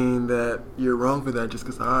doesn't mean that you're wrong for that. Just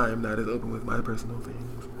because I am not as open with my personal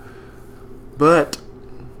things, but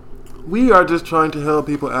we are just trying to help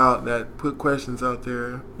people out that put questions out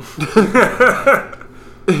there.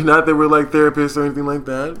 Not that we're like therapists or anything like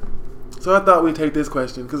that. So I thought we'd take this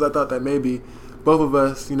question because I thought that maybe both of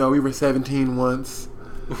us, we were 17 once.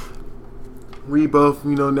 We both,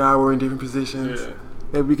 now we're in different positions. Yeah.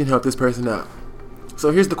 Maybe we can help this person out.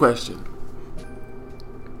 So here's the question.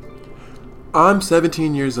 I'm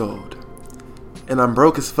 17 years old, and I'm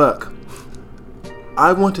broke as fuck.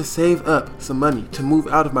 I want to save up some money to move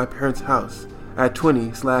out of my parents' house at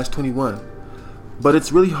 20/21, but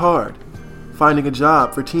it's really hard finding a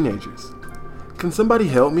job for teenagers. Can somebody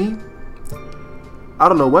help me? I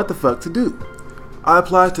don't know what the fuck to do. I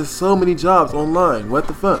applied to so many jobs online. What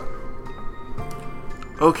the fuck?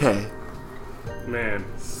 Okay. Man.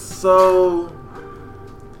 So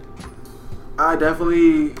I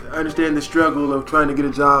definitely understand the struggle of trying to get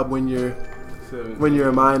a job when you're 17.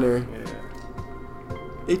 A minor. Yeah.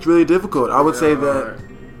 It's really difficult. I would say that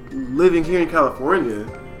living here in California,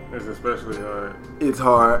 it's especially hard. It's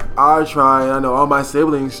hard. I tried. I know all my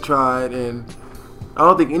siblings tried, and I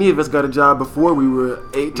don't think any of us got a job before we were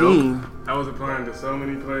 18. Nope. I was applying to so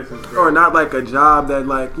many places. Bro. Or not like a job that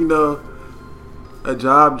like, a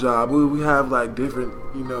job. We have like different,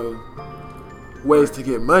 ways to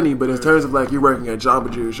get money, but in terms of like you're working at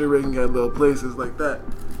Jamba Juice, you're working at little places like that,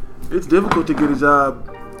 it's difficult to get a job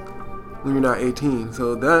when you're not 18.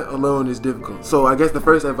 So that alone is difficult. So I guess the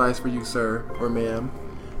first advice for you, sir or ma'am,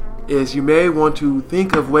 is you may want to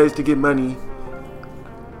think of ways to get money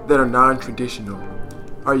that are non-traditional.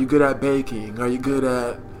 Are you good at baking? Are you good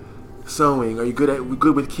at sewing? Are you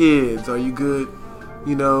good with kids? Are you good,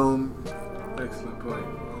 Excellent point.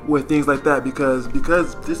 with things like that because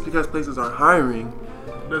places aren't hiring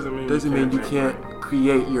doesn't mean you can't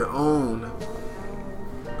create your own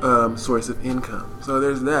source of income. So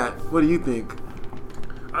there's that. What do you think?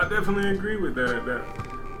 I definitely agree with that.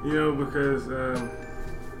 Because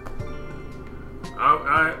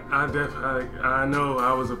I know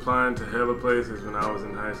I was applying to hella places when I was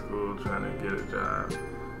in high school trying to get a job,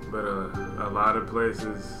 but a lot of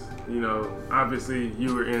places, obviously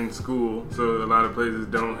you were in school, so a lot of places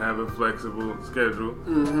don't have a flexible schedule.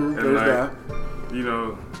 Mm-hmm. There's that.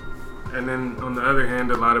 And then on the other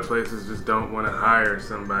hand, a lot of places just don't want to hire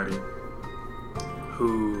somebody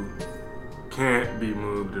who can't be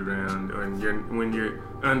moved around. When you're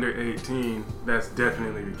under 18, that's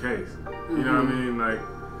definitely the case. Mm-hmm. You know what I mean? Like,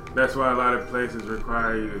 that's why a lot of places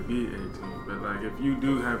require you to be 18. But like, if you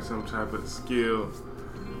do have some type of skill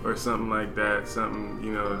or something like that, something,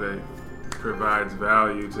 that provides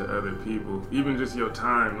value to other people, even just your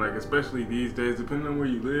time, like especially these days, depending on where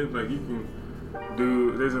you live, like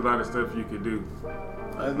there's a lot of stuff you could do.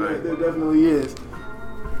 There definitely is.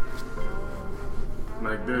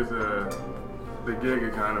 Like the gig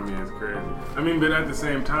economy is crazy. I mean, but at the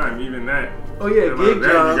same time, even that. Oh yeah, gig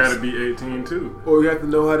jobs. You gotta be 18 too. Or you have to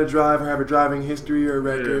know how to drive or have a driving history or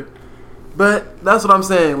record. Yeah. But that's what I'm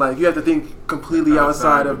saying. Like, you have to think completely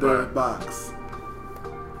outside of the box.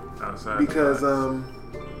 Outside because the box.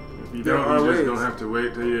 If you don't, you're just gonna have to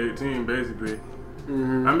wait till you're 18, basically.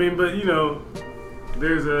 Mm-hmm. I mean, but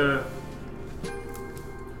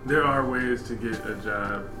there are ways to get a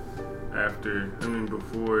job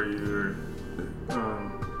before you're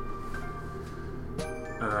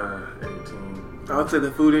 18. I would say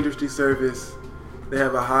the food industry service, they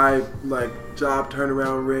have a high job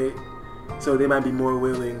turnaround rate, so they might be more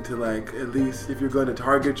willing to at least if you're going to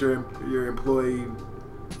target your employee,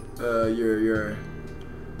 your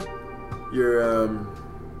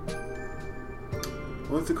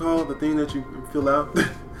what's it called? The thing that you fill out?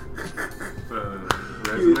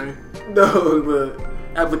 Resume? No, the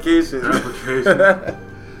application. Yeah.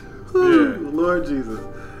 Lord Jesus.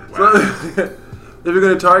 Wow. So, if you're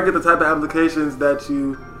going to target the type of applications that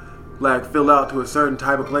you fill out to a certain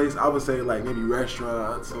type of place, I would say maybe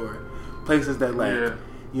restaurants or places that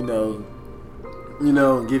give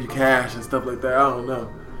you cash and stuff like that. I don't know.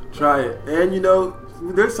 Try it. And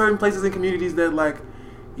there's certain places and communities that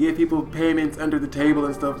give people payments under the table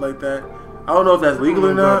and stuff like that. I don't know if that's legal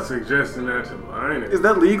or not. Suggesting that to minors. Is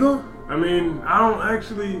that legal? I mean, I don't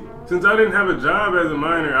actually, since I didn't have a job as a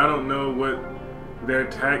minor, I don't know what their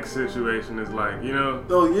tax situation is like,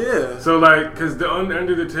 Oh, yeah. So, because the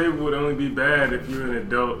under the table would only be bad if you're an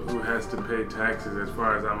adult who has to pay taxes, as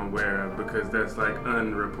far as I'm aware of, because that's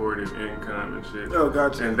unreported income and shit. Oh,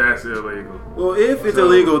 gotcha. And that's illegal. Well, if it's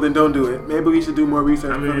illegal, then don't do it. Maybe we should do more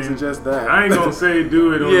research before we suggest that. I ain't gonna say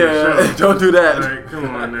do it on the show. Don't do that. Come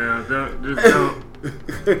on now. Don't.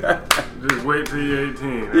 Just wait till you're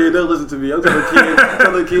 18. Yeah, don't listen to me. I'm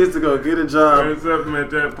telling kids to go get a job. It's up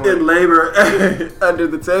at that point. In labor under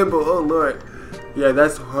the table. Oh, Lord. Yeah,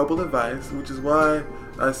 that's horrible advice, which is why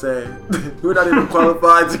I say we're not even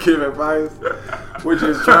qualified to give advice. We're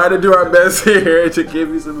just trying to do our best here to give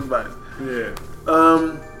you some advice. Yeah.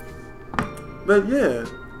 But yeah.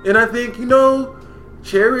 And I think,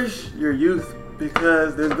 cherish your youth,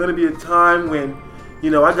 because there's going to be a time when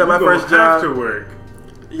I got my first job. You have to work.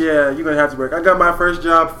 Yeah, you're going to have to work. I got my first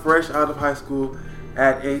job fresh out of high school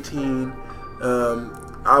at 18.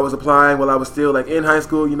 I was applying while I was still in high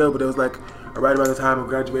school, but it was right around the time of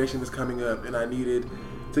graduation was coming up, and I needed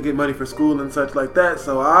to get money for school and such like that.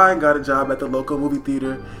 So I got a job at the local movie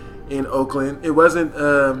theater in Oakland. It wasn't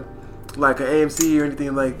like an AMC or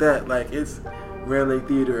anything like that. It's Rare Lake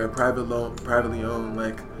Theater, a privately owned,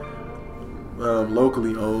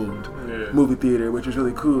 locally owned movie theater, which was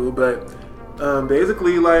really cool. But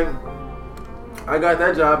basically, I got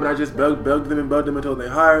that job and I just bugged them until they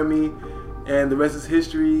hired me, and the rest is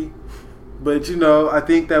history. But I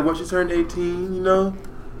think that once you turn 18,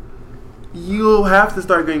 you'll have to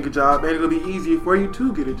start getting a job, and it'll be easier for you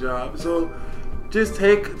to get a job. So just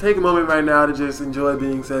take a moment right now to just enjoy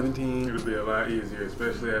being 17. It'll be a lot easier,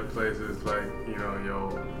 especially at places like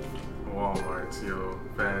your Walmarts, your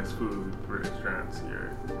fast food restaurants,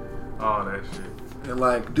 all that shit.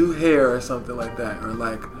 And do hair or something like that, or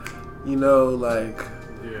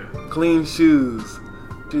yeah, clean shoes,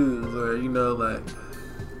 or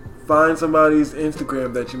find somebody's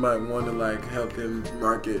Instagram that you might want to help them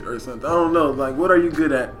market or something. I don't know. What are you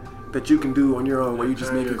good at that you can do on your own where you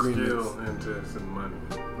just make agreements? Skill into some money.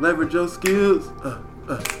 Leverage your skills.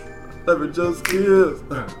 Leverage your skills.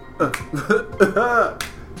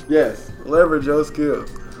 Yes, leverage your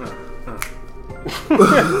skills.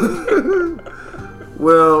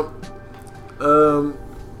 Well,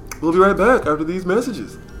 we'll be right back after these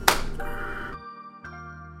messages.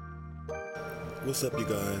 What's up, you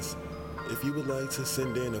guys? If you would like to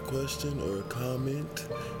send in a question or a comment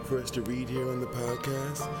for us to read here on the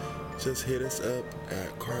podcast, just hit us up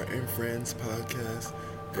at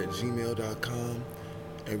cartandfriendspodcast@gmail.com,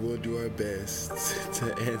 and we'll do our best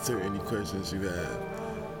to answer any questions you have.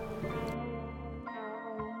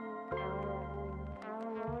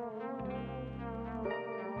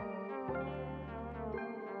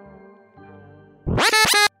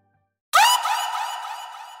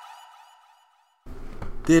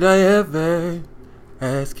 Did I ever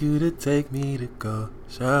ask you to take me to go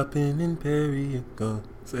shopping in Paris and go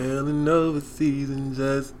sailing overseas and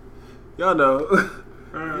just... Y'all know.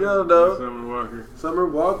 Y'all know. Summer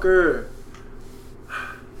Walker.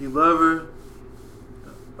 You love her.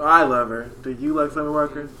 I love her. Do you like Summer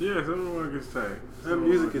Walker? Yeah, Summer Walker's tight. Her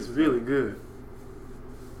music is really good.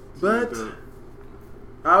 But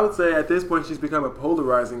I would say at this point she's become a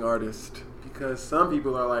polarizing artist, because some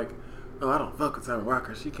people are like, oh, I don't fuck with Summer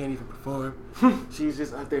Walker. She can't even perform. She's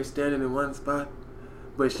just out there standing in one spot.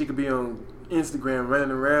 But she could be on Instagram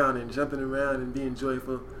running around and jumping around and being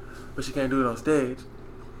joyful. But she can't do it on stage.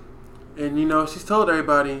 And, you know, she's told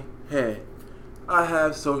everybody, hey, I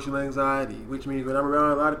have social anxiety, which means when I'm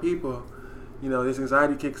around a lot of people, you know, this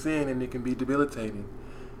anxiety kicks in and it can be debilitating.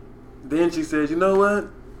 Then she says, you know what?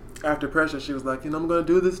 After pressure, she was like, you know, I'm going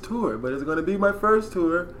to do this tour. But it's going to be my first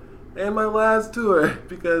tour and my last tour,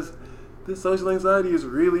 because this social anxiety is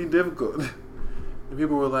really difficult. And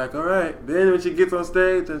people were like, all right. Then when she gets on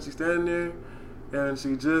stage and she's standing there and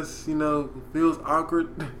she just, you know, feels awkward,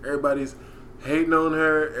 everybody's hating on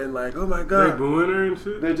her and like, oh my God. They booing her and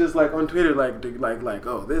shit? They're just like on Twitter, like,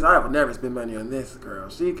 oh, this, I would never spend money on this girl.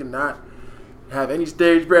 She cannot have any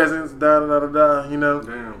stage presence, you know.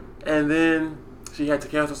 Damn. And then she had to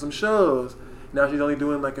cancel some shows. Now she's only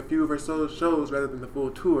doing like a few of her solo shows rather than the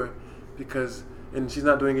full tour, because... And she's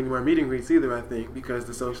not doing any more meet and greets either, I think, because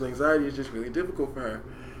the social anxiety is just really difficult for her.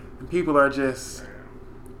 And people are just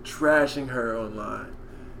trashing her online,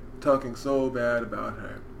 talking so bad about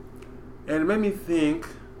her. And it made me think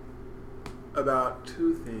about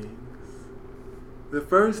two things. The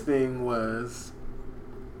first thing was,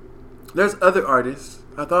 there's other artists.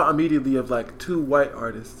 I thought immediately of like two white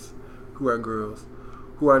artists who are girls,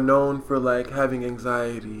 who are known for like having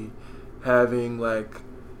anxiety, having like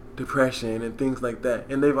depression and things like that,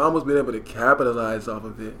 and they've almost been able to capitalize off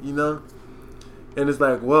of it, you know. And it's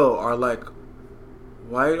like, whoa, are like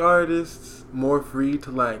white artists more free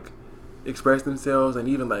to like express themselves and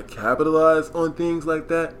even like capitalize on things like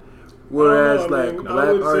that, whereas black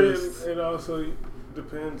artists, it also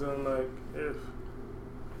depends on like if,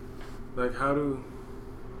 like, how do...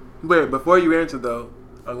 Wait, before you answer though,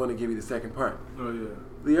 I'm going to give you the second part. Oh yeah.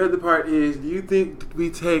 The other part is, do you think we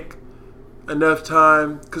take enough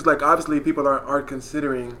time, because like obviously people aren't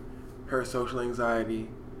considering her social anxiety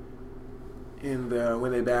in the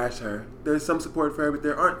when they bash her. There's some support for her, but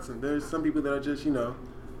there's some people that are just, you know,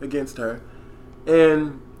 against her.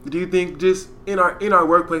 And do you think just in our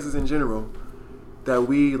workplaces in general that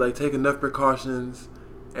we like take enough precautions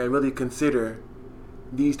and really consider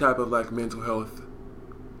these type of like mental health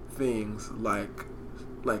things like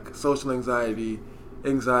social anxiety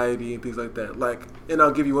and things like that? Like, and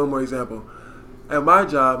I'll give you one more example. At my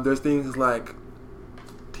job, there's things like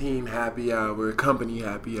team happy hour, company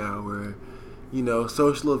happy hour, you know,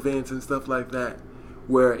 social events and stuff like that,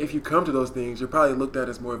 where if you come to those things, you're probably looked at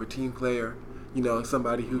as more of a team player, you know,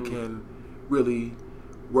 somebody who can really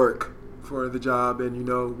work for the job and, you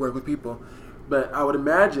know, work with people. But I would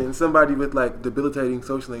imagine somebody with like debilitating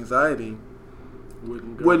social anxiety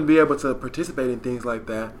wouldn't be able to participate in things like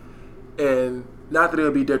that. And not that it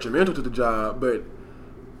would be detrimental to the job, but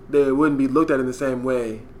they wouldn't be looked at in the same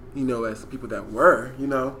way, you know, as people that were, you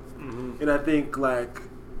know. Mm-hmm. And I think, like,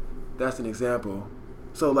 that's an example.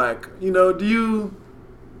 So, like, you know, do you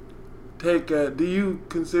think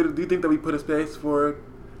that we put a space for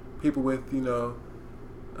people with, you know,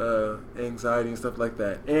 anxiety and stuff like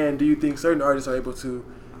that? And do you think certain artists are able to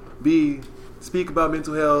speak about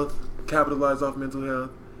mental health, capitalize off mental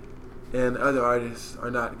health, and other artists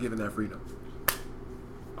are not given that freedom?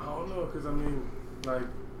 I don't know, because I mean, like,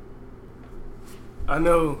 I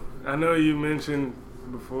know you mentioned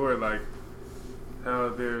before, like, how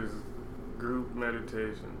there's group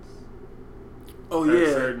meditations. Oh, at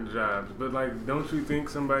yeah. certain jobs. But, like, don't you think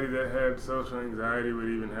somebody that had social anxiety would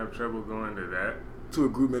even have trouble going to that? To a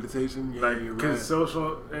group meditation? Yeah, like, you're right. Because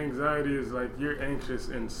social anxiety is, like, you're anxious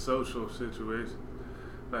in social situations.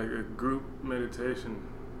 Like, a group meditation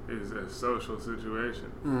is a social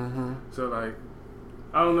situation. Mm-hmm. So like,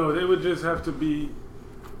 I don't know. They would just have to be.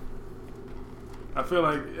 I feel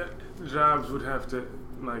like jobs would have to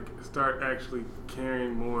like start actually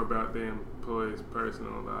caring more about their employees'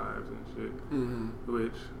 personal lives and shit, Mm-hmm.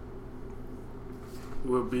 which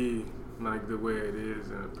will be like the way it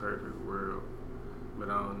is in a perfect world. But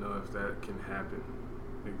I don't know if that can happen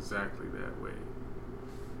exactly that way.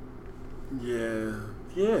 Yeah.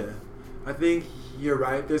 I think you're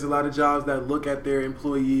right. There's a lot of jobs that look at their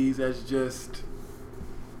employees as just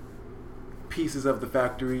pieces of the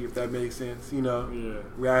factory, if that makes sense, Yeah.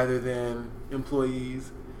 rather than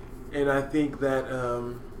employees. And I think that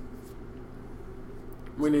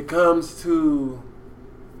when it comes to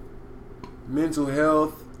mental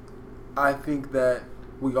health, I think that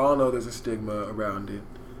we all know there's a stigma around it,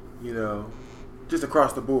 just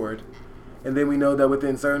across the board. And then we know that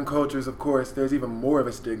within certain cultures, of course, there's even more of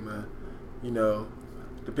a stigma,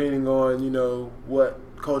 depending on, what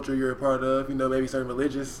culture you're a part of. Maybe certain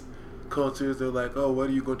religious cultures, they're like, oh, what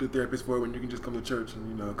are you going to a therapist for when you can just come to church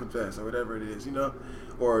and, confess or whatever it is,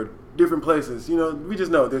 or different places, we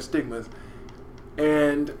just know there's stigmas.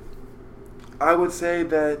 And I would say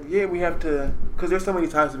that, we have to, because there's so many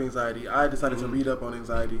types of anxiety. I decided to read up on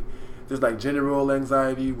anxiety. There's like general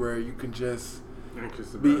anxiety where you can just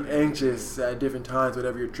be anxious at different times,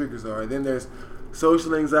 whatever your triggers are. And then there's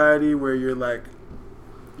social anxiety where you're like,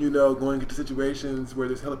 going into situations where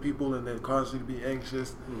there's hella people and that causes you to be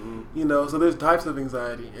anxious. Mm-hmm. So there's types of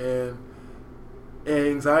anxiety, and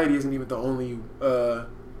anxiety isn't even the only,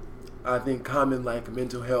 I think, common like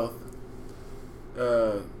mental health,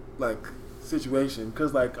 like situation.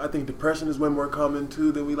 Because like I think depression is way more common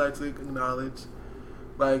too than we like to acknowledge.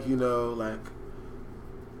 Like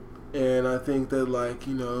and I think that like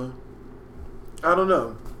I don't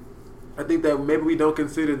know. I think that maybe we don't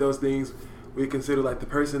consider those things. We consider like the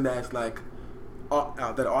person that's like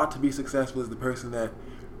that ought to be successful is the person that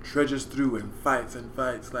trudges through and fights,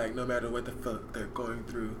 like no matter what the fuck they're going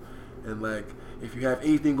through. And like if you have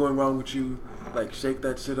anything going wrong with you, like shake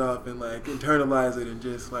that shit off and like internalize it and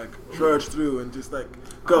just like trudge through and just like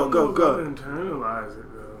go. Internalize it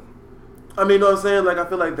though. I mean, you know what I'm saying? Like I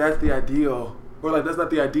feel like that's the ideal, or like that's not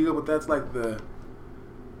the ideal, but that's like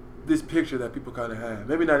this picture that people kind of have.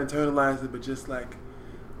 Maybe not internalize it, but just like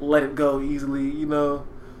let it go easily,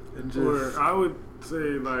 and just. Or I would say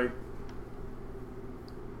like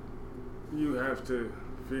you do have to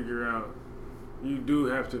figure out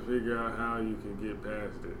how you can get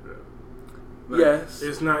past it though. Like, yes.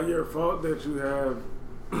 It's not your fault that you have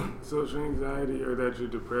social anxiety or that you're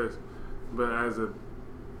depressed, but as a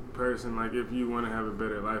person, like if you want to have a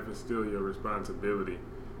better life, it's still your responsibility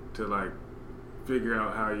to like figure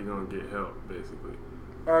out how you're gonna get help, basically.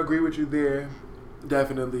 I agree with you there,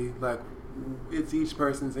 definitely. Like it's each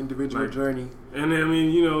person's individual journey. And I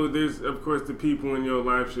mean, there's of course the people in your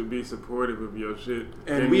life should be supportive of your shit.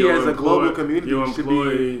 And we as a global community should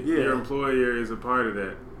be. Yeah. Your employer is a part of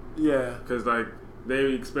that. Yeah. Because like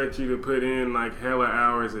they expect you to put in like hella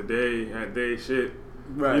hours a day at day shit.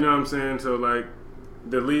 Right. You know what I'm saying? So like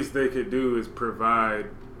the least they could do is provide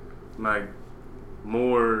like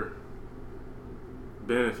more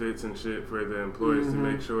benefits and shit for the employees to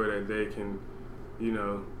make sure that they can,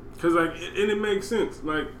 because like, and it makes sense.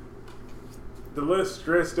 Like, the less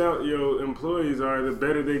stressed out your employees are, the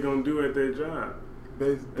better they gonna do at their job.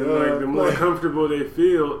 And like, the more comfortable they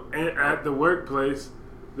feel at the workplace,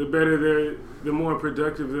 the better the more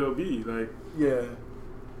productive they'll be. Like, yeah,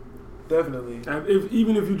 definitely.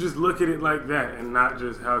 Even if you just look at it like that, and not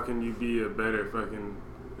just how can you be a better fucking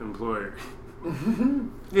employer.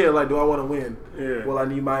 Yeah, like, do I want to win? Yeah. Well, I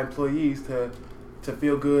need my employees to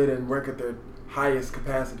feel good and work at their highest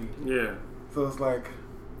capacity. Yeah. So it's like,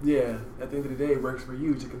 yeah, at the end of the day, it works for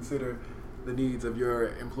you to consider the needs of your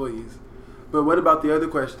employees. But what about the other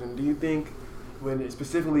question? Do you think, when it's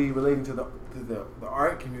specifically relating to the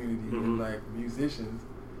art community and like musicians,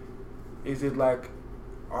 is it like,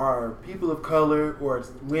 are people of color or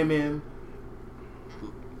women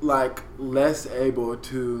like less able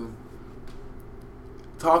to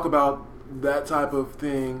talk about that type of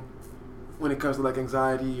thing when it comes to like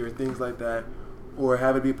anxiety or things like that, or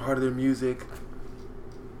have it be part of their music,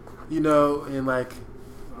 and like,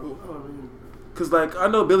 because like I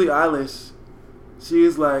know Billie Eilish, she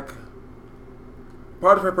is like,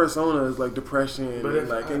 part of her persona is like depression and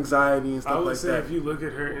like anxiety and stuff like that. I would say if you look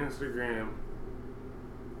at her Instagram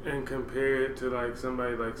and compare it to like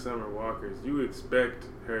somebody like Summer Walker's, you expect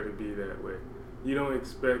her to be that way. You don't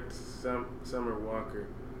expect Summer Walker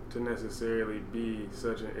to necessarily be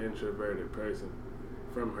such an introverted person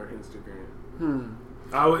from her Instagram.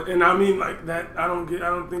 I mean like that. I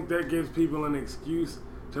don't think that gives people an excuse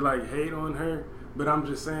to like hate on her. But I'm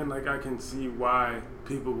just saying, like, I can see why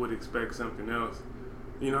people would expect something else.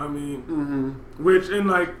 You know what I mean? Mm-hmm. Which, and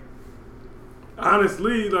like,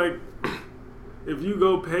 honestly, like, if you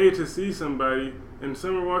go pay to see somebody, and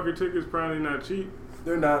Summer Walker tickets probably not cheap.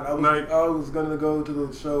 They're not. I was gonna go to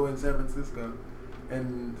the show in San Francisco,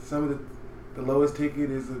 and some of the lowest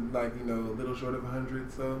ticket is like a little short of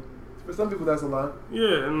 $100. So for some people that's a lot.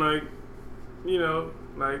 Yeah, and like,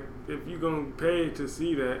 like if you gonna pay to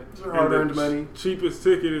see that, it's your hard-earned money. Cheapest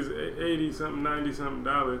ticket is $80 something, $90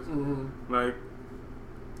 something. Mm-hmm. Like,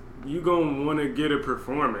 you gonna want to get a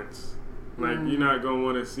performance. Like, you're not gonna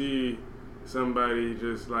want to see somebody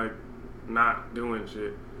just like not doing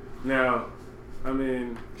shit. Now, I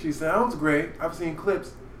mean, she sounds great. I've seen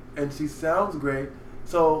clips, and she sounds great.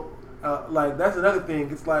 So, like, that's another thing.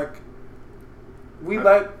 It's like,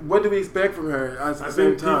 what do we expect from her at the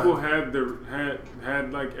same time? I think people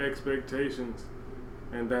had like expectations,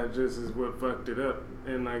 and that just is what fucked it up.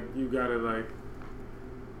 And like, you gotta like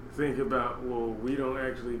think about, well, we don't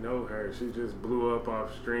actually know her. She just blew up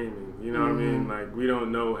off streaming. You know what I mean? Like, we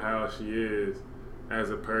don't know how she is as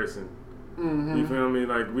a person. Mm-hmm. You feel me?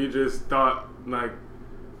 Like, we just thought like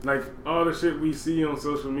all the shit we see on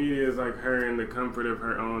social media is like her in the comfort of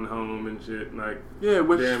her own home and shit. Like, yeah,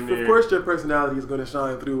 which of course your personality is going to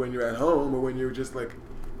shine through when you're at home or when you're just like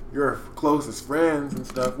your closest friends and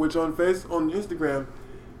stuff. Which on Instagram,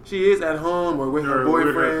 she is at home or with her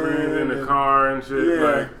boyfriend, with her friends in the car and shit. Yeah,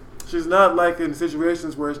 like, she's not like in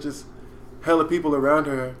situations where it's just hella people around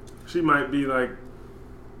her. She might be like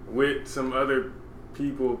with some other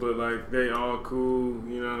people, but like they all cool,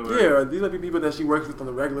 like, yeah, these are people that she works with on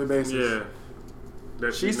a regular basis. Yeah,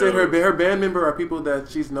 that she said her band member are people that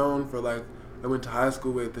she's known for, like, I went to high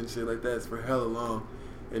school with and shit like that. It's for hella long,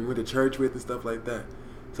 and went to church with and stuff like that.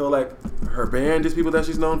 So like, her band is people that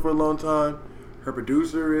she's known for a long time. Her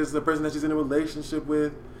producer is the person that she's in a relationship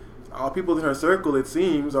with. All people in her circle, it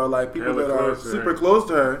seems, are like people that are super close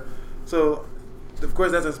to her. So of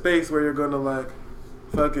course that's a space where you're gonna like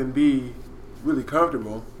fucking be really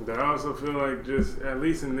comfortable. But I also feel like, just at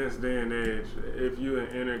least in this day and age, if you're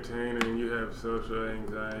an entertainer and you have social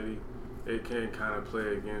anxiety, it can kind of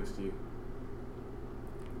play against you.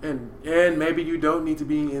 And maybe you don't need to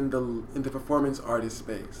be in the performance artist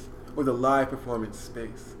space or the live performance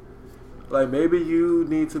space. Like, maybe you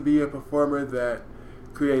need to be a performer that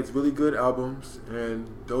creates really good albums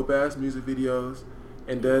and dope ass music videos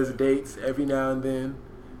and does dates every now and then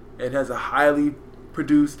and has a highly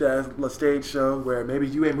produced as a stage show where maybe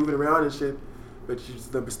you ain't moving around and shit, but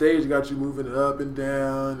the stage got you moving up and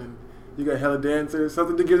down, and you got hella dancers,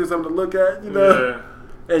 something to give you something to look at, Yeah.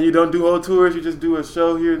 And you don't do whole tours, you just do a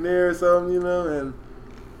show here and there or something, and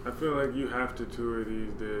I feel like you have to tour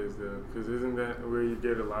these days, though, because isn't that where you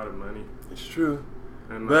get a lot of money? It's true.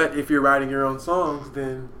 And but if you're writing your own songs,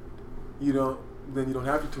 then you don't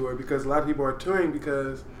have to tour, because a lot of people are touring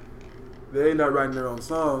because they're not writing their own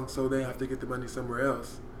songs, so they have to get the money somewhere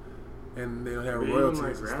else, and they don't have royalties. Even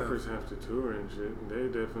and like rappers have to tour and shit. They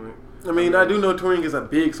definitely. I mean, I do know touring is a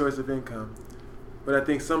big source of income, but I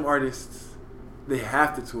think some artists, they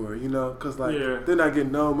have to tour, because like they're not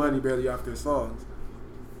getting no money barely off their songs.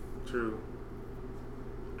 True.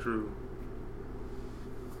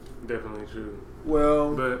 Definitely true.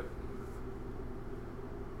 Well, but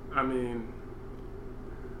I mean,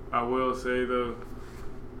 I will say though,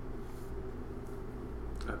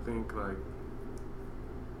 I think like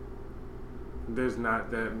there's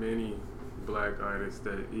not that many black artists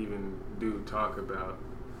that even do talk about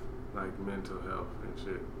like mental health and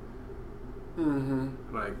shit.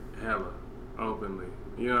 Mm-hmm. Like hella openly.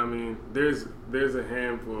 You know what I mean? There's a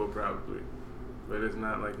handful probably, but it's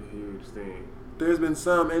not like a huge thing. There's been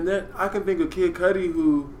some, and that I can think of Kid Cudi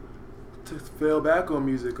who fell back on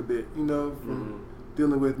music a bit, from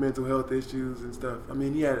dealing with mental health issues and stuff. I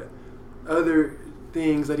mean, he had other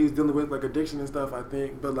things that he was dealing with, like addiction and stuff, I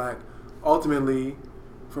think, but like ultimately,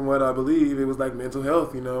 from what I believe, it was like mental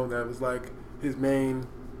health, that was like his main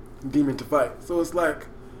demon to fight. So it's like,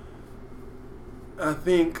 I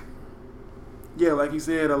think, yeah, like you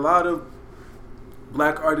said, a lot of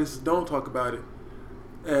black artists don't talk about it.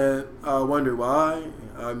 And I wonder why.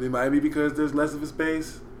 It might be because there's less of a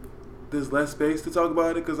space. There's less space to talk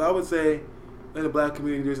about it. Because I would say in the black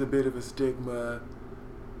community, there's a bit of a stigma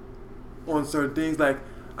on certain things. Like,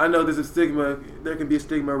 I know there's a stigma. There can be a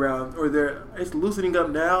stigma around, it's loosening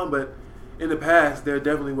up now, but in the past, there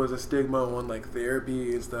definitely was a stigma on like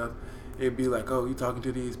therapy and stuff. It'd be like, oh, you talking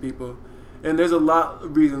to these people. And there's a lot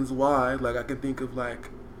of reasons why. Like, I can think of like,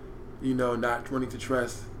 not wanting to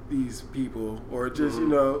trust these people, or just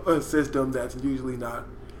a system that's usually not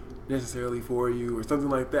necessarily for you, or something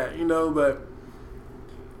like that. But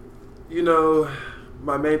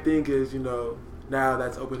my main thing is now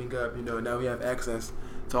that's opening up. Now we have access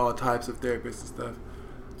to all types of therapists and stuff,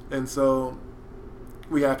 and so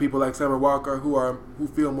we have people like Summer Walker who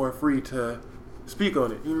feel more free to speak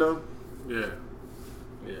on it. Yeah,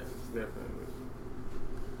 definitely.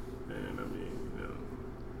 And I mean,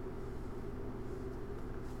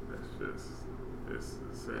 it's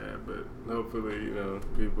sad, but hopefully,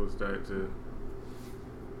 people start to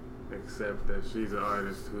accept that she's an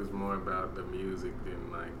artist who's more about the music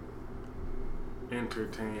than like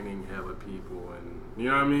entertaining hella people, and you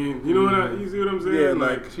know what I mean? You know you see what I'm saying? Yeah,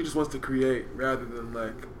 like she just wants to create rather than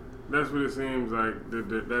like. That's what it seems like.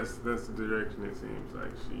 That's the direction it seems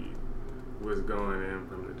like she was going in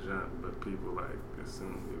from the jump, but people like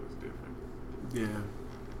assumed it was different. Yeah.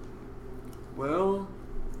 Well,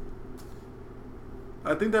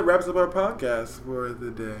 I think that wraps up our podcast for the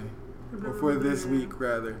day, or for this week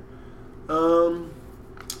rather.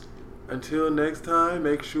 Until next time,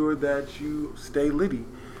 make sure that you stay litty,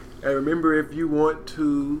 and remember, if you want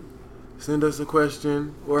to send us a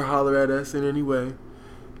question or holler at us in any way,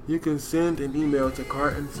 you can send an email to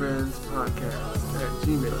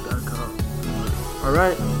cartandfriendspodcast@gmail.com. All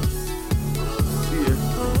right.